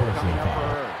free throw coming up for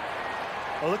her.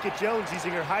 Well, look at Jones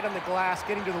using her height on the glass,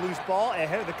 getting to the loose ball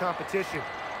ahead of the competition.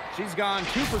 She's gone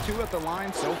 2 for 2 at the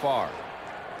line so far.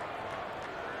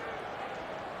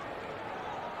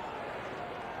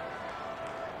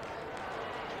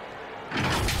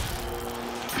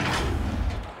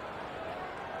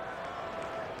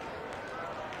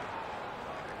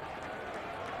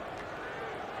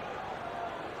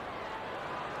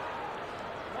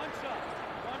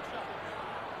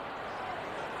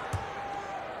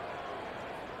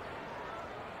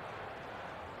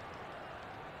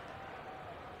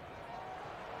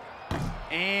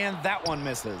 And that one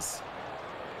misses.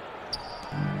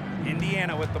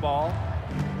 Indiana with the ball.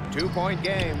 2-point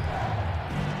game.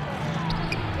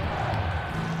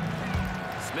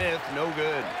 Smith, no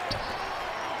good.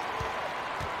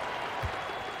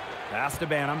 Pass to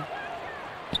Banham.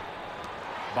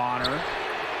 Bonner.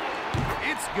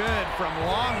 It's good from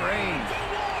long range.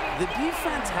 The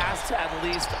defense has to at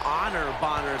least honor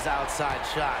Bonner's outside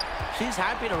shot. She's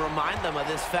happy to remind them of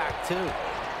this fact, too.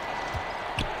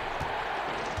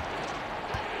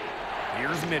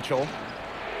 Here's Mitchell.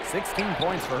 16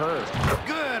 points for her.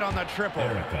 Good on the triple.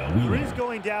 Three's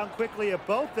going down quickly at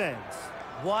both ends.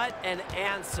 What an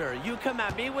answer. You come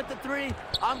at me with the 3,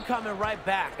 I'm coming right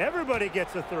back. Everybody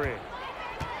gets a 3.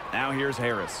 Now here's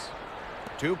Harris.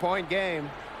 2-point game.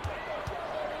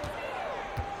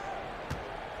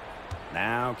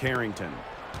 Now Carrington.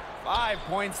 5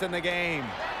 points in the game.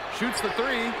 Shoots the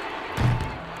 3.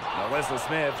 Melissa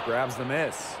Smith grabs the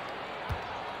miss.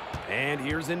 And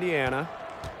here's Indiana.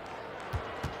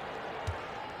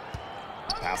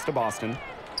 Pass to Boston.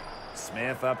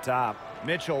 Smith up top.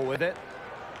 Mitchell with it.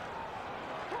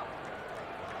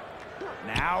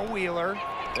 Now Wheeler.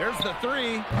 There's the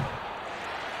 3.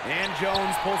 And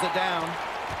Jones pulls it down.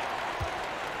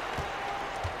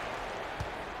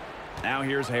 Now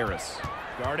here's Harris.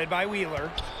 Guarded by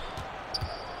Wheeler.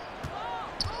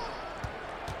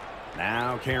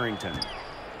 Now Carrington.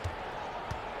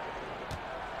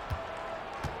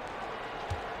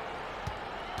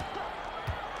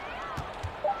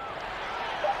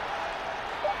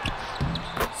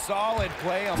 Solid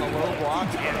play on the low block,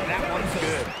 and that one's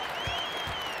good.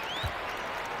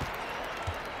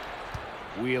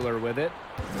 Wheeler with it.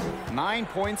 9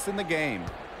 points in the game.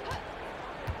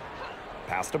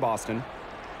 Pass to Boston.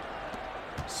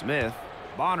 Smith.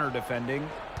 Bonner defending.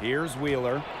 Here's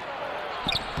Wheeler.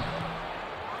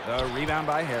 The rebound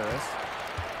by Harris.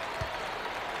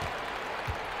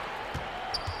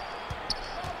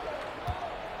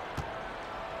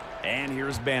 And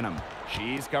here's Banham.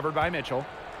 She's covered by Mitchell.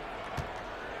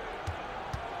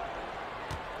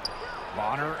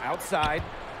 Bonner outside.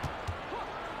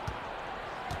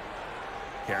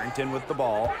 Carrington with the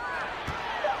ball.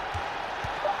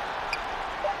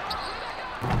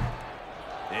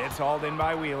 It's hauled in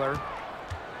by Wheeler.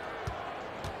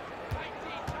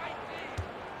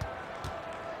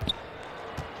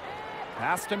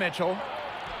 Pass to Mitchell.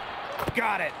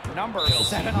 Got it. Number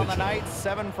 7 on the night.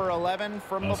 7 for 11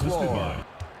 from the floor.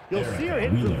 You'll see her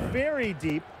hit from very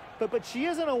deep, but she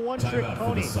isn't a one-trick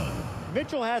pony.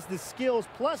 Mitchell has the skills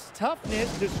plus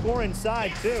toughness to score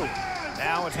inside, too.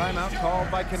 Now a timeout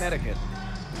called by Connecticut.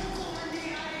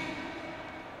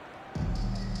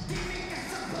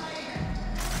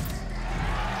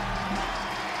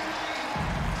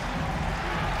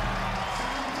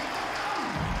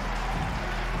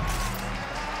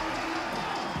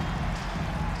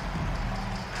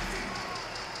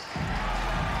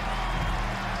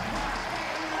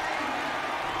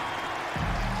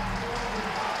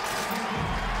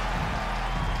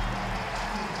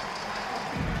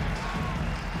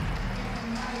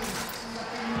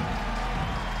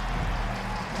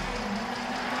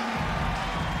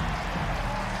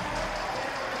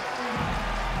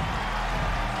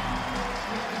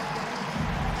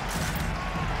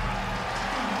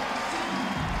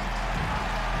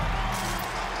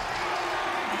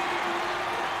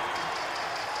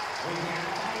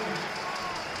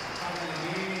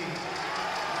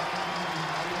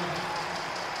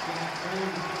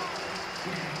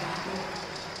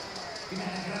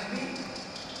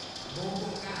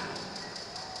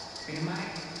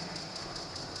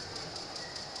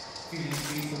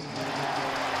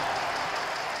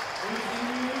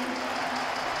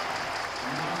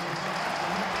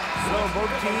 So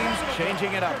both teams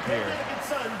changing it up here.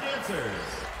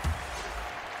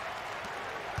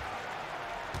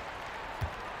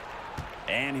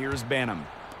 And here's Banham.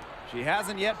 She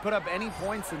hasn't yet put up any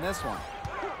points in this one.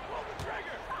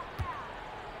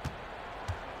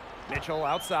 Mitchell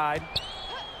outside.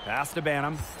 Pass to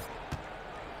Banham.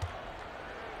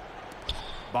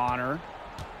 Bonner.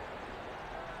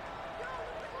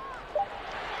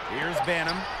 Here's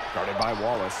Banham. Guarded by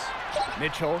Wallace.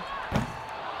 Mitchell.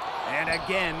 And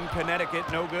again, Connecticut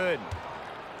no good.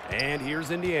 And here's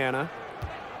Indiana.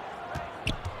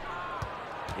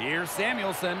 Here's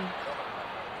Samuelson.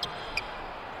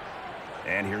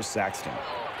 And here's Saxton.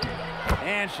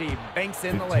 And she banks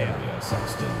in the layup.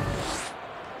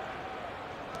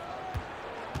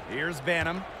 Here's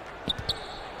Banham.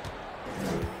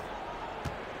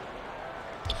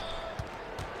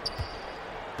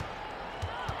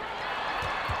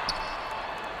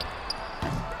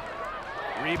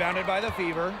 Rebounded by the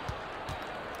Fever.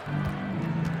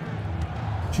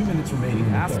 2 minutes remaining.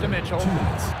 Pass to Mitchell. 2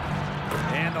 minutes.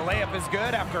 And the layup is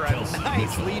good after a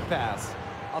nice lead pass.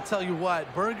 I'll tell you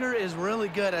what, Berger is really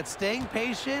good at staying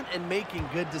patient and making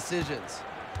good decisions.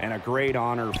 And a great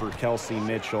honor for Kelsey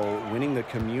Mitchell, winning the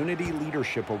Community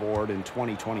Leadership Award in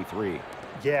 2023.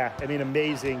 Yeah, I mean,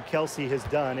 amazing. Kelsey has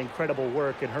done incredible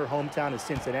work in her hometown of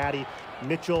Cincinnati.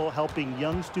 Mitchell helping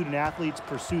young student athletes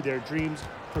pursue their dreams,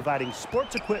 providing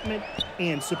sports equipment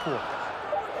and support.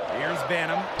 Here's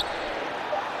Banham.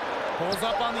 Pulls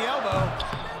up on the elbow.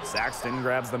 Saxton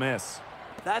grabs the miss.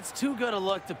 That's too good a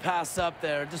look to pass up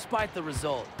there, despite the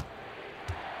result.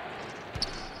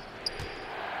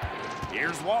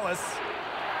 Here's Wallace.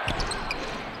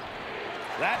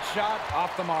 That shot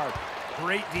off the mark.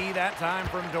 Great D that time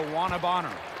from DeWanna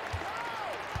Bonner.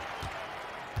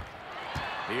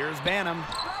 Here's Banham.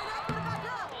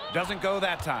 Doesn't go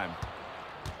that time.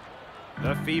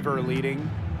 The Fever leading.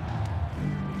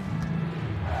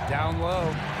 Down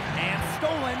low. And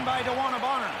stolen by DeWanna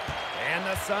Bonner. And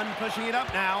the Sun pushing it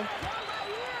up now.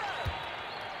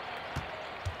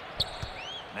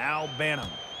 Now Banham.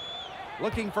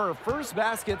 Looking for a first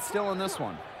basket still in this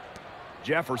one.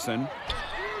 Jefferson.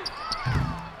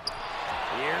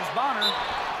 Here's Bonner.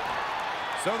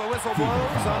 So the whistle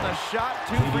blows on the shot.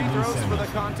 2 free throws for the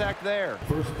contact there.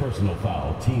 First personal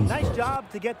foul. Team Nice first. job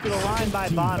to get to the line by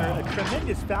Bonner. A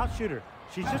tremendous foul shooter.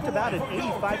 She's just about an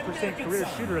 85% career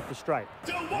shooter at the stripe.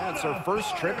 That's her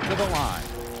first trip to the line.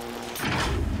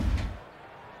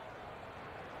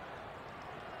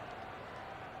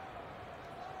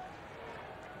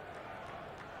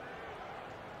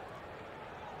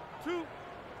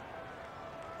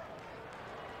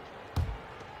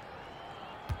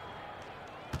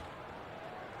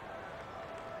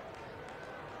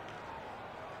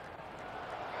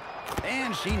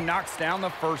 And she knocks down the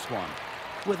first one.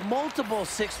 With multiple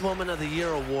Sixth Woman of the Year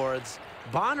awards,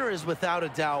 Bonner is without a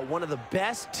doubt one of the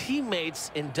best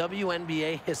teammates in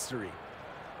WNBA history.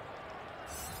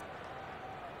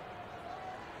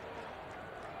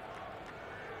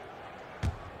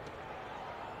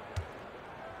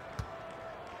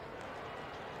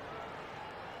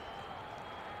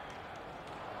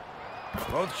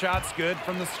 Both shots good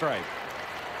from the stripe.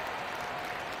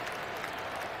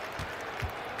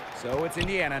 So it's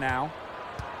Indiana now.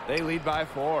 They lead by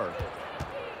 4.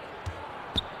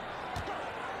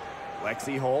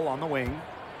 Lexi Hole on the wing.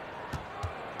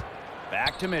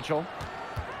 Back to Mitchell.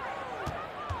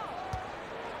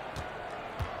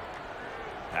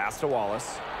 Pass to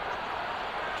Wallace.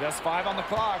 Just 5 on the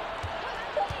clock.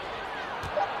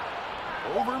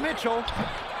 Over Mitchell.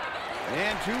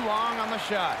 And too long on the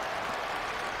shot.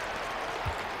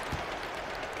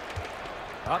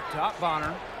 Up top,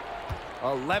 Bonner.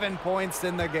 11 points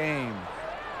in the game.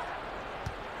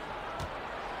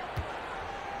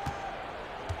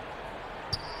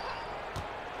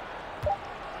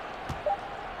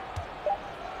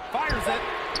 Fires it.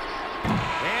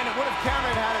 And it would have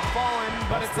counted had it fallen,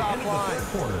 but it's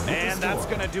offline. And that's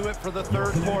going to do it for the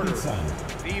third quarter.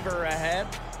 Fever ahead,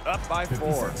 up by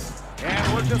 4.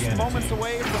 And we're just moments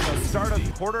away from the start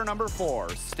of quarter number 4.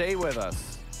 Stay with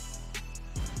us.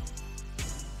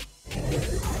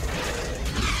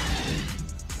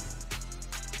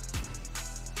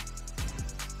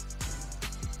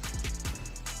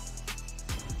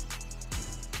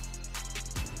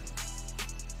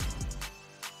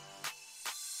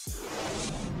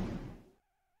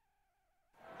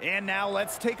 And now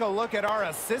let's take a look at our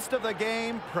assist of the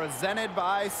game presented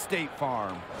by State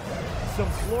Farm. Some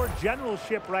floor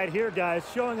generalship right here, guys,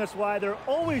 showing us why they're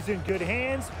always in good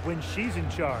hands when she's in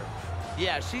charge.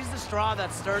 Yeah, she's the straw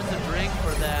that stirs the drink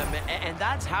for them, and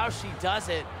that's how she does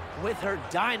it with her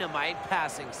dynamite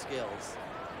passing skills.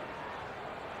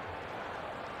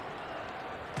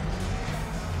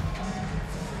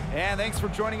 And thanks for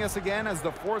joining us again as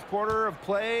the fourth quarter of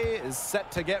play is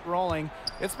set to get rolling.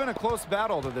 It's been a close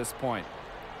battle to this point.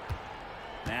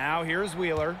 Now here's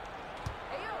Wheeler.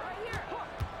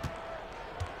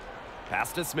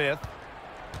 Pass to Smith.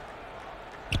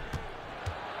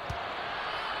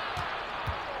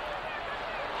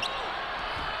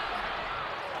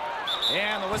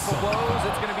 And the whistle blows.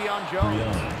 It's going to be on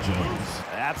Jones.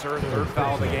 That's her third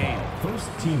foul of the game. First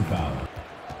team foul.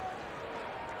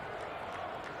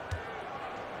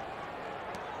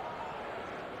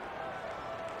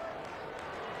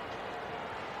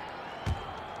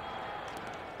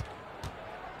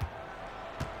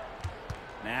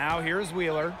 Now here's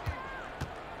Wheeler.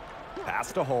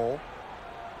 Pass to Hull.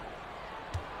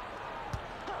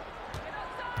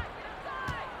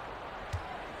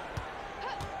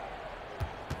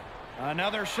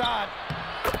 Another shot,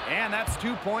 and that's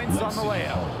 2 points on the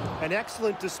layup. An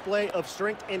excellent display of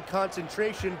strength and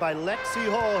concentration by Lexi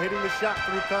Hull, hitting the shot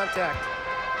through contact.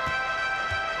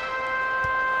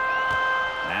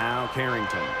 Now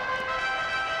Carrington.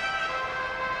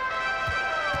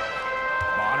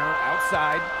 Bonner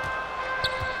outside.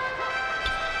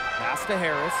 Pass to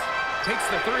Harris. Takes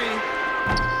the three.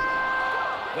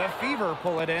 The Fever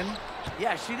pull it in.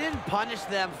 Yeah, she didn't punish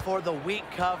them for the weak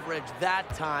coverage that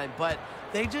time, but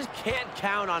they just can't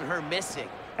count on her missing.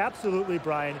 Absolutely,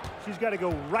 Brian. She's got to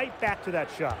go right back to that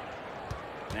shot.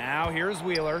 Now here's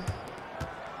Wheeler.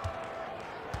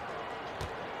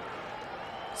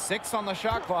 6 on the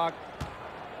shot clock.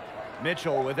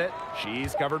 Mitchell with it.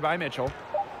 She's covered by Mitchell.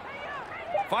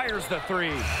 Fires the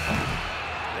three.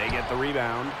 They get the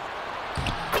rebound.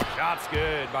 Shot's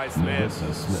good by Smith.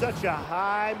 Such a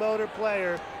high motor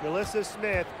player. Melissa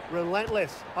Smith,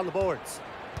 relentless on the boards.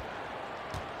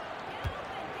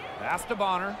 Pass to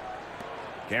Bonner.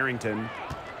 Carrington.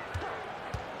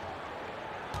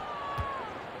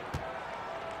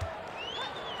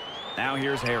 Now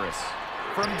here's Harris.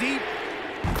 From deep,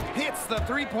 hits the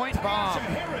three-point bomb.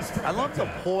 I love the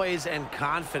poise and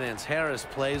confidence Harris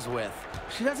plays with.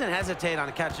 She doesn't hesitate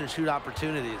on catch and shoot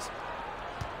opportunities.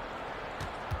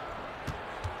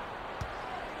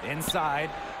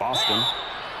 Inside. Boston.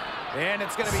 And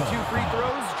it's going to be 2 free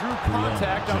throws. Drew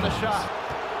contact on the shot.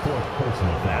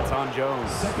 That's on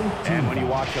Jones. And when you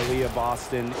watch Aaliyah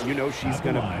Boston, you know she's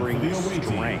going to bring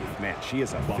strength. Man, she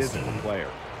is a physical player.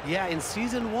 Yeah, in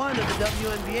season 1 of the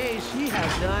WNBA, she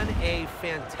has done a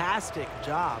fantastic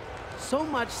job. So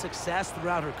much success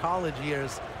throughout her college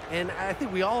years, and I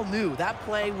think we all knew that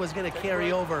play was going to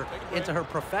carry over into her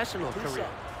professional career.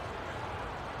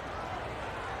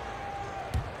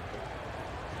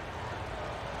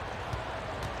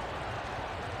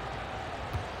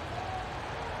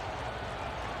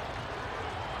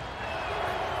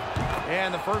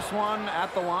 And the first one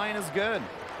at the line is good.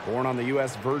 Born on the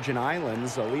U.S. Virgin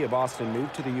Islands, Aaliyah Boston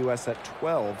moved to the U.S. at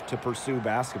 12 to pursue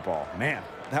basketball. Man,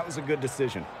 that was a good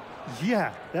decision.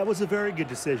 Yeah, that was a very good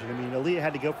decision. I mean, Aaliyah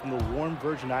had to go from the warm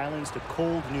Virgin Islands to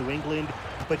cold New England,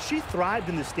 but she thrived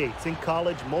in the States. In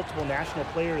college, multiple National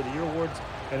Player of the Year awards,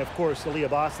 and of course, Aaliyah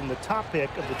Boston, the top pick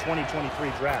of the 2023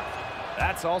 draft.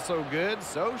 That's also good,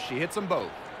 so she hits them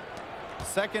both.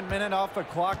 Second minute off the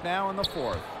clock now in the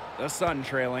fourth. The Sun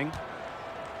trailing.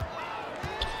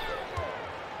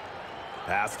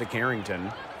 Pass to Carrington.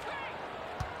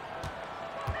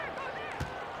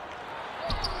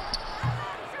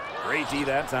 Great D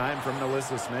that time from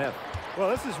Melissa Smith. Well,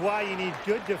 this is why you need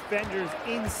good defenders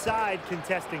inside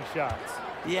contesting shots.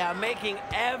 Yeah, making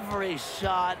every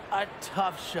shot a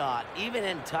tough shot, even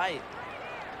in tight.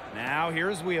 Now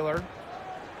here's Wheeler.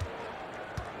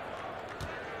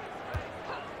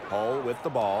 Hull with the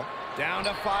ball. Down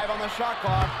to 5 on the shot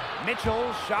clock.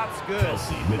 Mitchell, shot's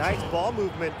good. Nice ball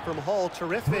movement from Hull.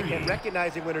 Terrific at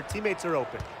recognizing when her teammates are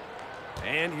open.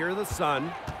 And here the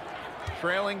Sun,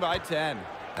 trailing by 10.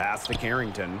 Pass to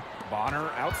Carrington.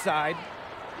 Bonner outside.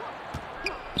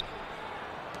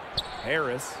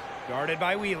 Harris, guarded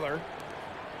by Wheeler.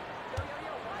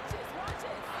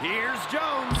 Here's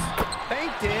Jones,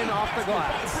 banked in off the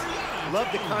glass. Love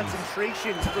the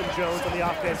concentration from Jones on the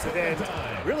offensive end.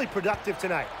 Really productive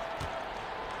tonight.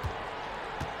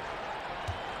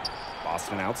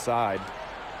 Boston outside.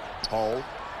 Hull.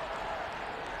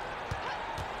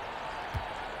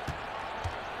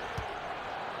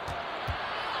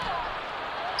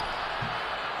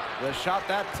 The shot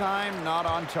that time not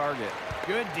on target.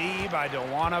 Good D by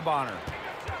DeWanna Bonner.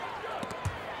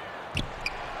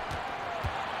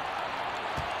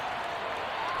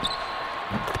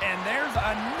 And there's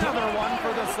another one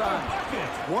for the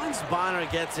Sun. Once Bonner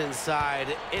gets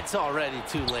inside, it's already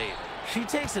too late. She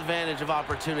takes advantage of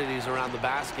opportunities around the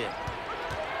basket.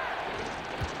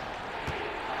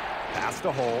 Past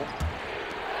a hole.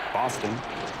 Boston.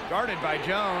 Guarded by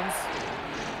Jones.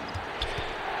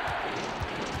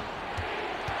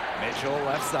 Mitchell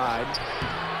left side.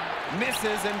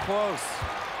 Misses and close.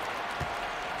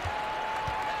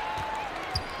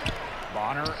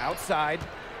 Bonner outside.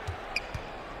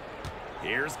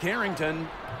 Here's Carrington.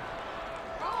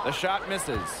 The shot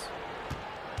misses.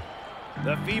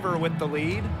 The Fever with the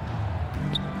lead.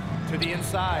 To the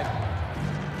inside.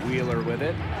 Wheeler with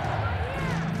it.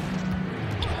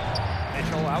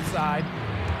 Mitchell outside.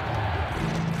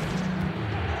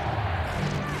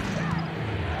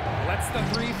 Lets the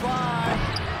three fly.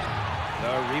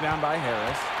 The rebound by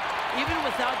Harris. Even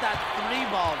without that three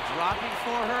ball dropping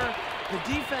for her, the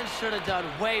defense should have done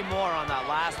way more on that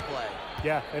last play.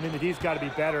 Yeah, I mean, the D's got to be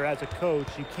better as a coach.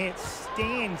 You can't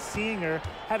stand seeing her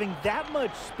having that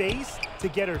much space to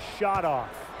get her shot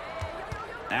off.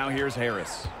 Now here's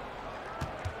Harris.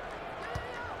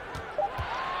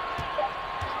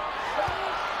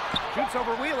 Shoots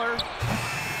over Wheeler.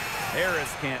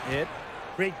 Harris can't hit.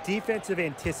 Great defensive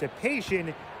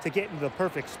anticipation to get into the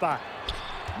perfect spot.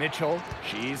 Mitchell.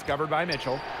 She's covered by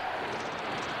Mitchell.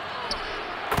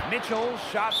 Mitchell,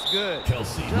 shot's good.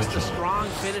 Just a strong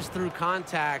finish through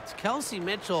contact. Kelsey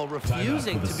Mitchell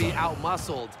refusing to be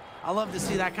out-muscled. I love to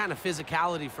see that kind of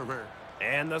physicality from her.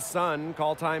 And the Sun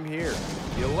call time here.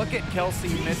 You look at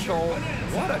Kelsey Mitchell,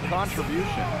 what a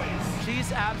contribution.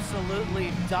 She's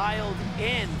absolutely dialed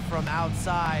in from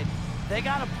outside. They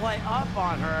got to play up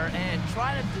on her and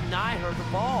try to deny her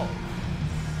the ball.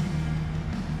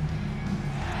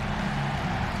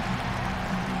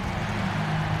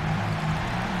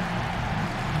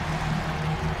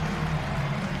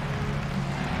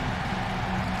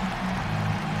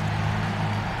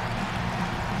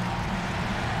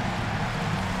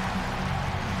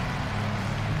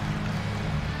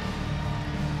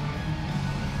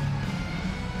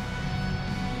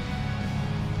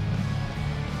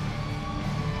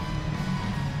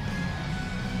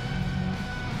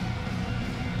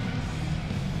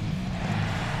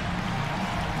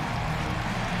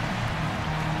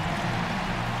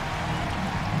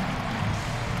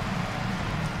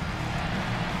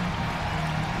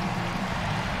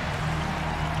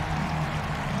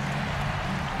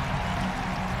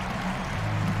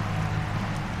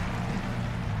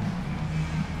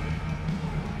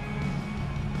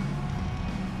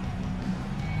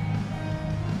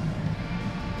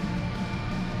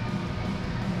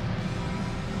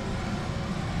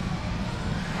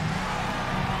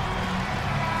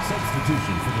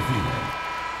 Substitution for the Fever.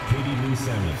 Katie Lou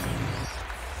Samuelson.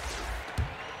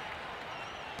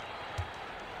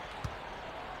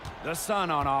 The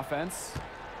Sun on offense.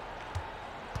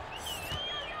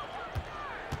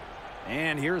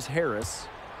 And here's Harris.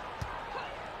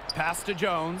 Pass to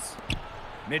Jones.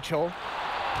 Mitchell.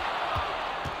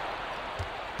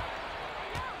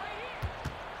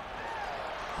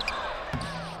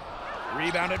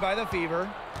 Rebounded by the Fever.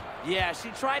 Yeah, she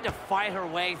tried to fight her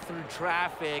way through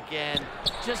traffic and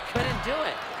just couldn't do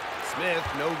it. Smith,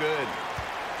 no good.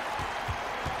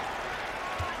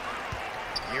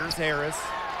 Here's Harris.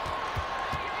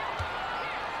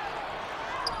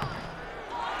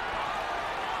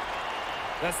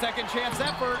 The second chance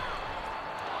effort.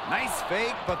 Nice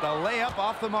fake, but the layup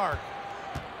off the mark.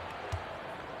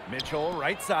 Mitchell,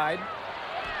 right side.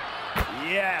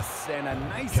 Yes, and a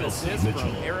nice assist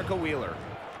from Erica Wheeler.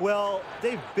 Well,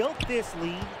 they've built this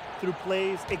lead through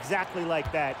plays exactly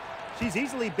like that. She's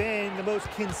easily been the most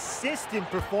consistent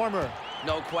performer.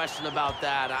 No question about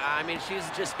that. I mean, she's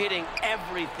just hitting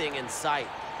everything in sight.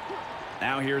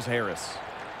 Now here's Harris.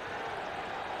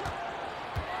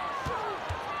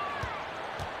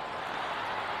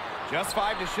 Just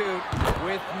 5 to shoot.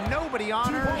 With nobody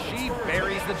on her, she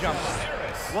buries the jumper.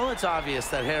 Well, it's obvious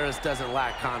that Harris doesn't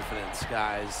lack confidence,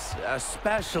 guys,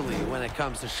 especially when it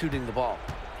comes to shooting the ball.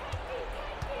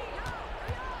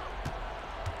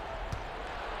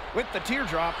 With the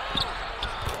teardrop.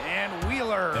 And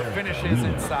Wheeler finishes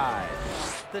inside.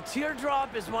 The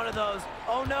teardrop is one of those,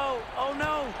 oh no,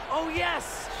 oh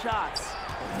yes, shots.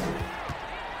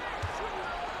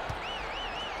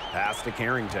 Pass to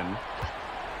Carrington.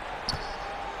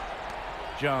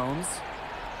 Jones.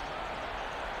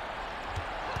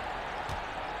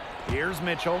 Here's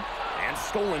Mitchell. And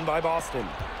stolen by Boston.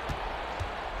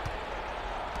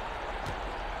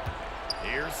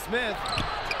 Here's Smith.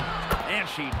 And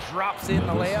she drops in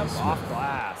the layup off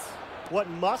glass. What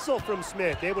muscle from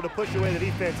Smith, able to push away the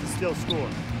defense and still score.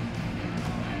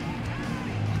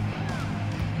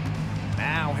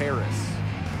 Now Harris.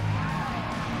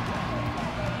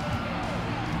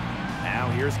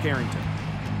 Now here's Carrington.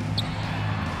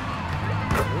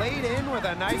 laid in with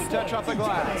a nice touch off the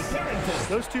glass.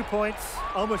 Those 2 points,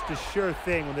 almost a sure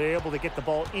thing when they're able to get the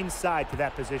ball inside to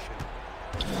that position.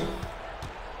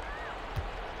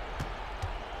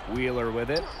 Wheeler with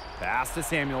it. Pass to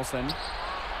Samuelson.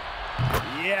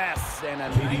 Yes, and a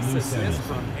nice assist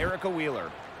from Erica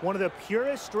Wheeler. One of the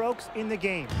purest strokes in the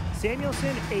game.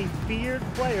 Samuelson, a feared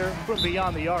player from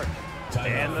beyond the arc.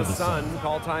 And the Sun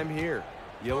call time here.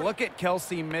 You look at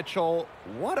Kelsey Mitchell,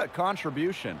 what a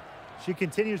contribution. She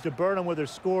continues to burn them with her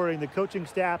scoring. The coaching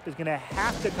staff is going to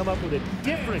have to come up with a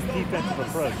different defensive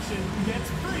approach. Gets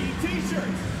free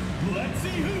t-shirts. Let's see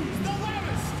who's the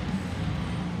loudest.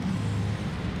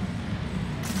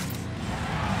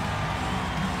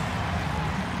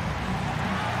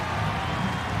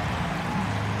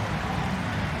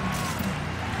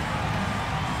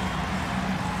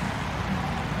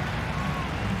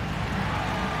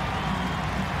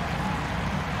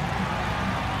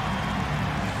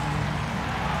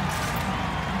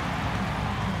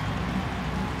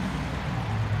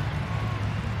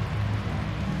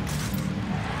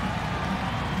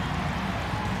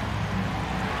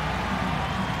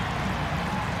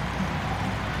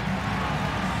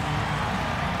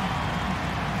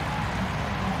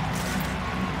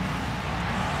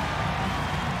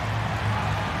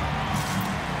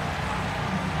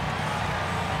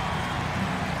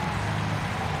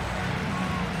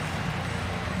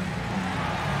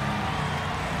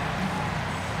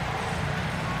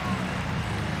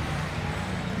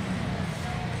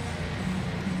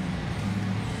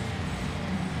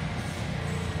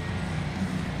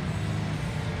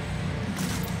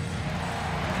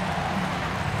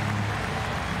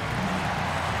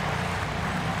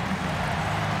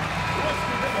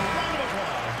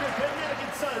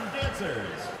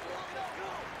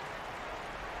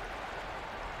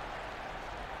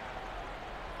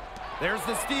 There's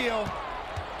the steal.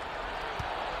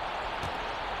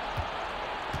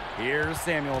 Here's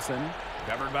Samuelson,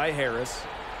 covered by Harris.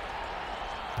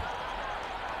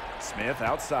 Smith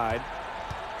outside.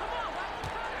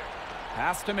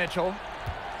 Pass to Mitchell.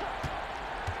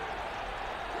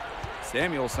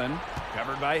 Samuelson,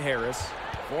 covered by Harris.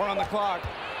 4 on the clock.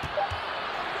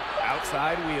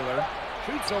 Outside Wheeler.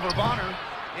 Shoots over Bonner.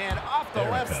 And off the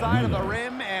left side of the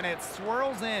rim, and it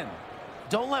swirls in.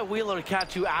 Don't let Wheeler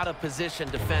catch you out of position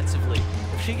defensively.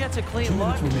 If she gets a clean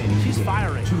look, she's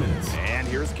firing. 2 minutes. And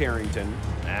here's Carrington.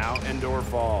 Now Endor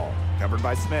Fall, covered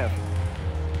by Smith.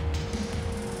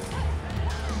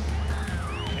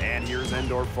 And here's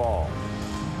Endor Fall.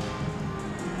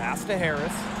 Pass to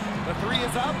Harris. The 3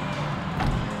 is up.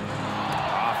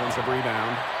 Offensive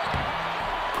rebound.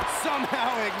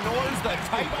 Somehow ignores the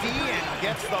tight D and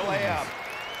gets the layup.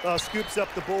 Scoops up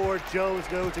the board. Jones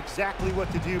knows exactly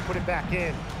what to do. Put it back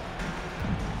in.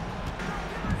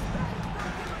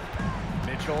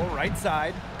 Mitchell, right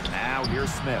side. Now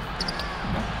here's Smith.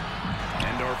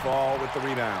 Endor Fall with the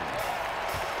rebound.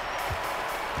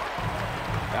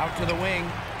 Out to the wing.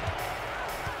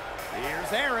 Here's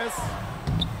Harris.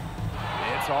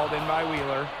 It's hauled in by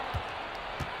Wheeler.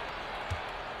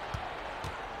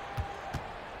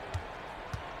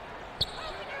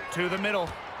 To the middle.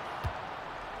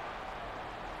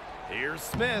 Here's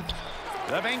Smith.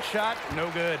 The bank shot,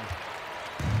 no good.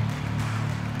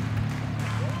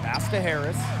 Pass to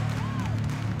Harris.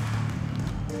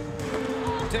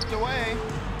 Tipped away.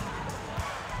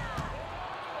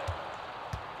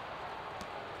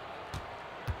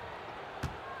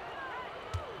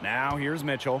 Now here's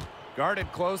Mitchell. Guarded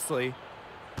closely.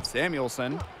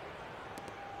 Samuelson.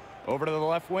 Over to the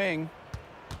left wing.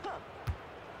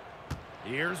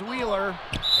 Here's Wheeler.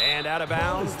 And out of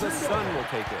bounds, the Sun will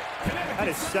take it. That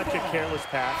is such a careless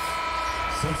pass.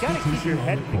 You got to keep your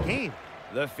head in the game.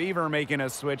 The Fever making a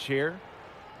switch here.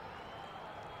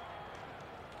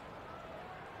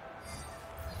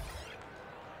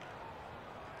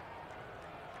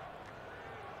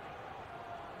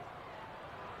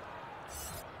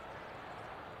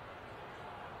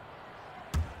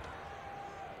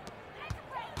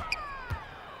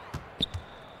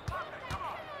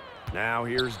 Now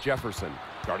here's Jefferson,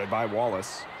 guarded by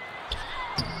Wallace.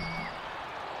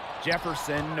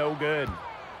 Jefferson, no good.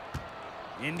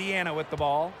 Indiana with the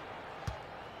ball.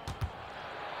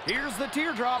 Here's the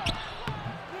teardrop.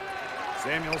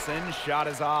 Samuelson's shot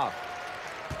is off.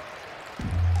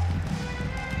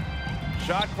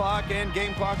 Shot clock and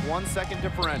game clock, 1 second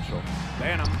differential.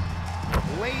 Banham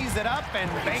lays it up and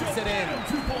banks it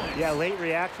in. Yeah, late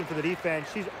reaction for the defense.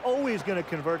 She's always going to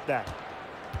convert that.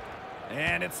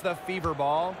 And it's the Fever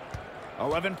ball.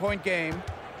 11-point game.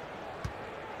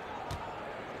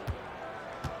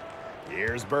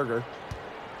 Here's Berger.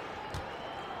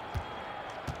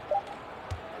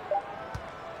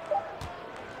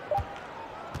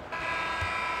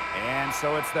 And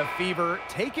so it's the Fever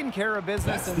taking care of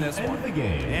business in this one.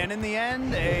 And in the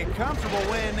end, a comfortable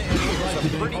win in what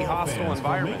was a pretty hostile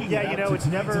environment. Yeah, you know, it's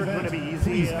never going to be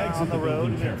easy on the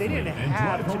road. They didn't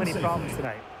have too many problems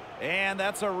tonight. And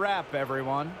that's a wrap,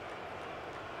 everyone.